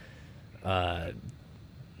down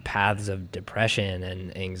paths of depression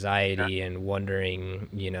and Yeah. anxiety and wondering,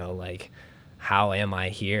 like how am I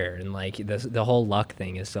here? And like the whole luck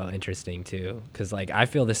thing is so interesting too, because like I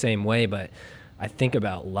feel the same way, but I think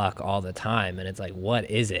about luck all the time, and it's like, what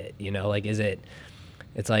is it? You know, like is it?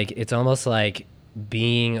 It's like it's almost like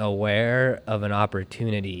being aware of an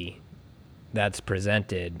opportunity that's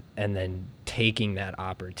presented and then taking that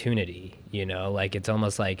opportunity. You know, like it's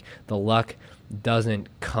almost like the luck doesn't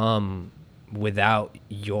come without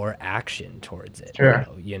your action towards it. Sure.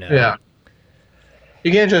 You know? Yeah.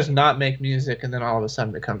 You can't just not make music and then all of a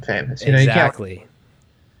sudden become famous. You know, you can't. Exactly.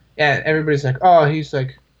 Yeah, everybody's like, oh, he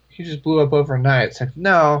just blew up overnight. It's like,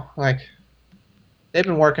 no, like they've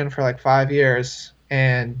been working for like 5 years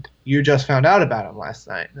and you just found out about him last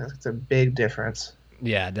night. That's a big difference.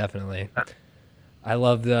 Yeah, definitely. I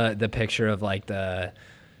love the picture of like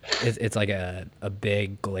it's like a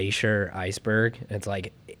big glacier iceberg. It's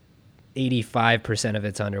like 85% of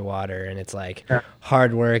it's underwater, and it's like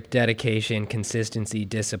hard work, dedication, consistency,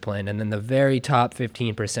 discipline, and then the very top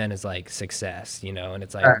 15% is like success, you know, and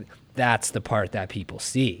it's like that's the part that people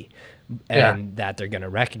see and that they're going to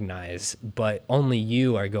recognize, but only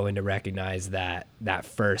you are going to recognize that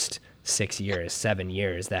first 6 years, 7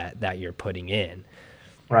 years that you're putting in.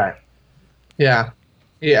 Right. Yeah.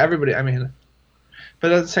 Yeah, everybody, I mean,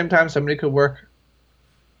 but at the same time, somebody could work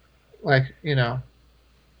like, you know,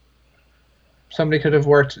 somebody could have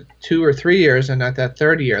worked 2 or 3 years, and at that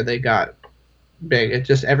third year they got big. It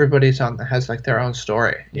just has like their own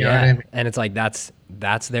story. You know what I mean? And it's like that's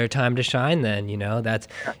their time to shine. Then you know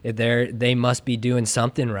they must be doing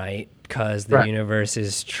something right because the universe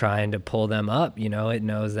is trying to pull them up. You know, it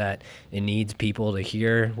knows that it needs people to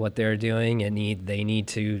hear what they're doing. They need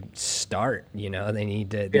to start. You know, they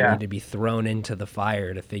need to be thrown into the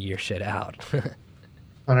fire to figure shit out.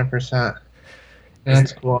 100%.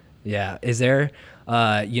 That's cool. Yeah. Is there,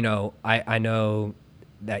 you know, I know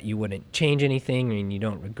that you wouldn't change anything and you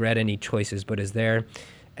don't regret any choices, but is there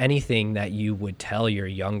anything that you would tell your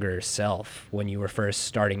younger self when you were first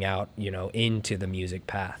starting out, you know, into the music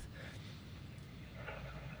path?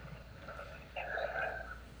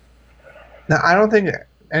 Now, I don't think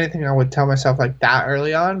anything I would tell myself like that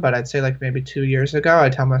early on, but I'd say like maybe 2 years ago,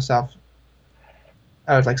 I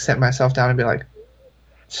would like sit myself down and be like,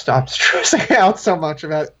 stop stressing out so much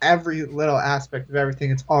about every little aspect of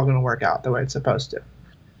everything. It's all going to work out the way it's supposed to.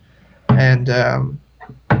 And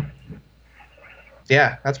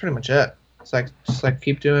yeah, that's pretty much it. It's like just like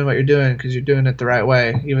keep doing what you're doing because you're doing it the right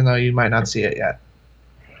way, even though you might not see it yet.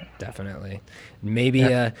 Definitely.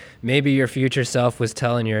 Maybe your future self was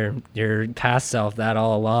telling your past self that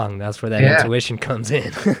all along. That's where that intuition comes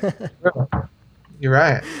in. You're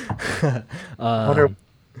right.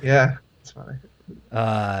 Yeah, it's funny.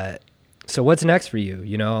 So what's next for you?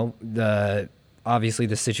 You know, obviously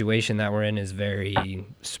the situation that we're in is very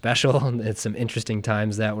special. It's some interesting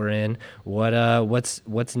times that we're in.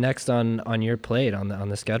 What's next on your plate on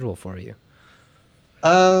the schedule for you?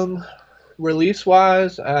 Release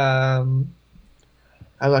wise, I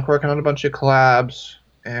like working on a bunch of collabs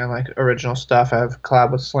and like original stuff. I have a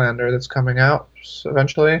collab with Slander that's coming out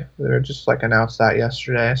eventually. They just like announced that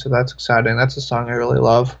yesterday, so that's exciting. That's a song I really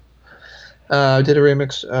love. I did a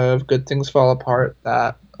remix of Good Things Fall Apart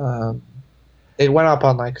that it went up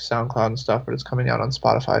on like SoundCloud and stuff, but it's coming out on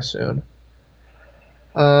Spotify soon.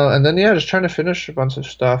 And then just trying to finish a bunch of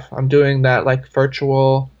stuff. I'm doing that like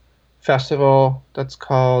virtual festival that's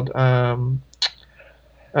called Room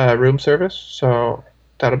Service, so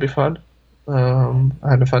that'll be fun. I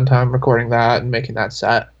had a fun time recording that and making that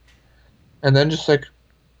set, and then just like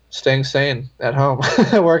staying sane at home,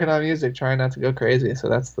 working on music, trying not to go crazy. So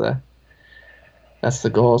that's the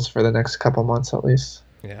goals for the next couple months at least.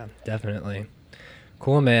 Yeah, definitely.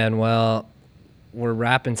 Cool, man. Well, we're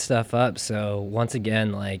wrapping stuff up. So once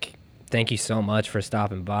again, like, thank you so much for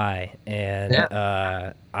stopping by. And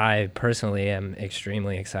I personally am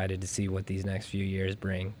extremely excited to see what these next few years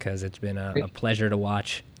bring, because it's been a pleasure to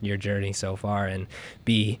watch your journey so far and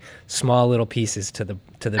be small little pieces to the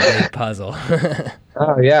big puzzle.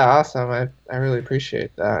 Oh yeah, awesome. I really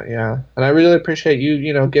appreciate that. Yeah, and I really appreciate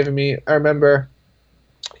you giving me. I remember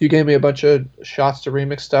you gave me a bunch of shots to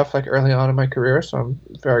remix stuff like early on in my career, so I'm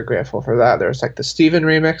very grateful for that. There's like the Steven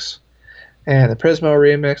remix and the Prismo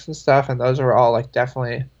remix and stuff, and those are all like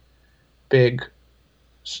definitely big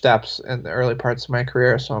steps in the early parts of my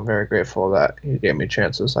career, so I'm very grateful that you gave me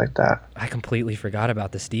chances like that. I completely forgot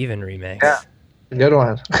about the Steven remix. Yeah, good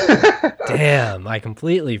one. Damn, I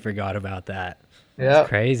completely forgot about that. Yeah, it's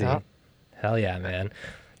crazy. Yep. Hell yeah, man.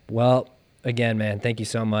 Well, again, man, thank you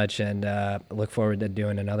so much, and look forward to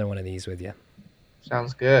doing another one of these with you.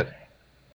 Sounds good.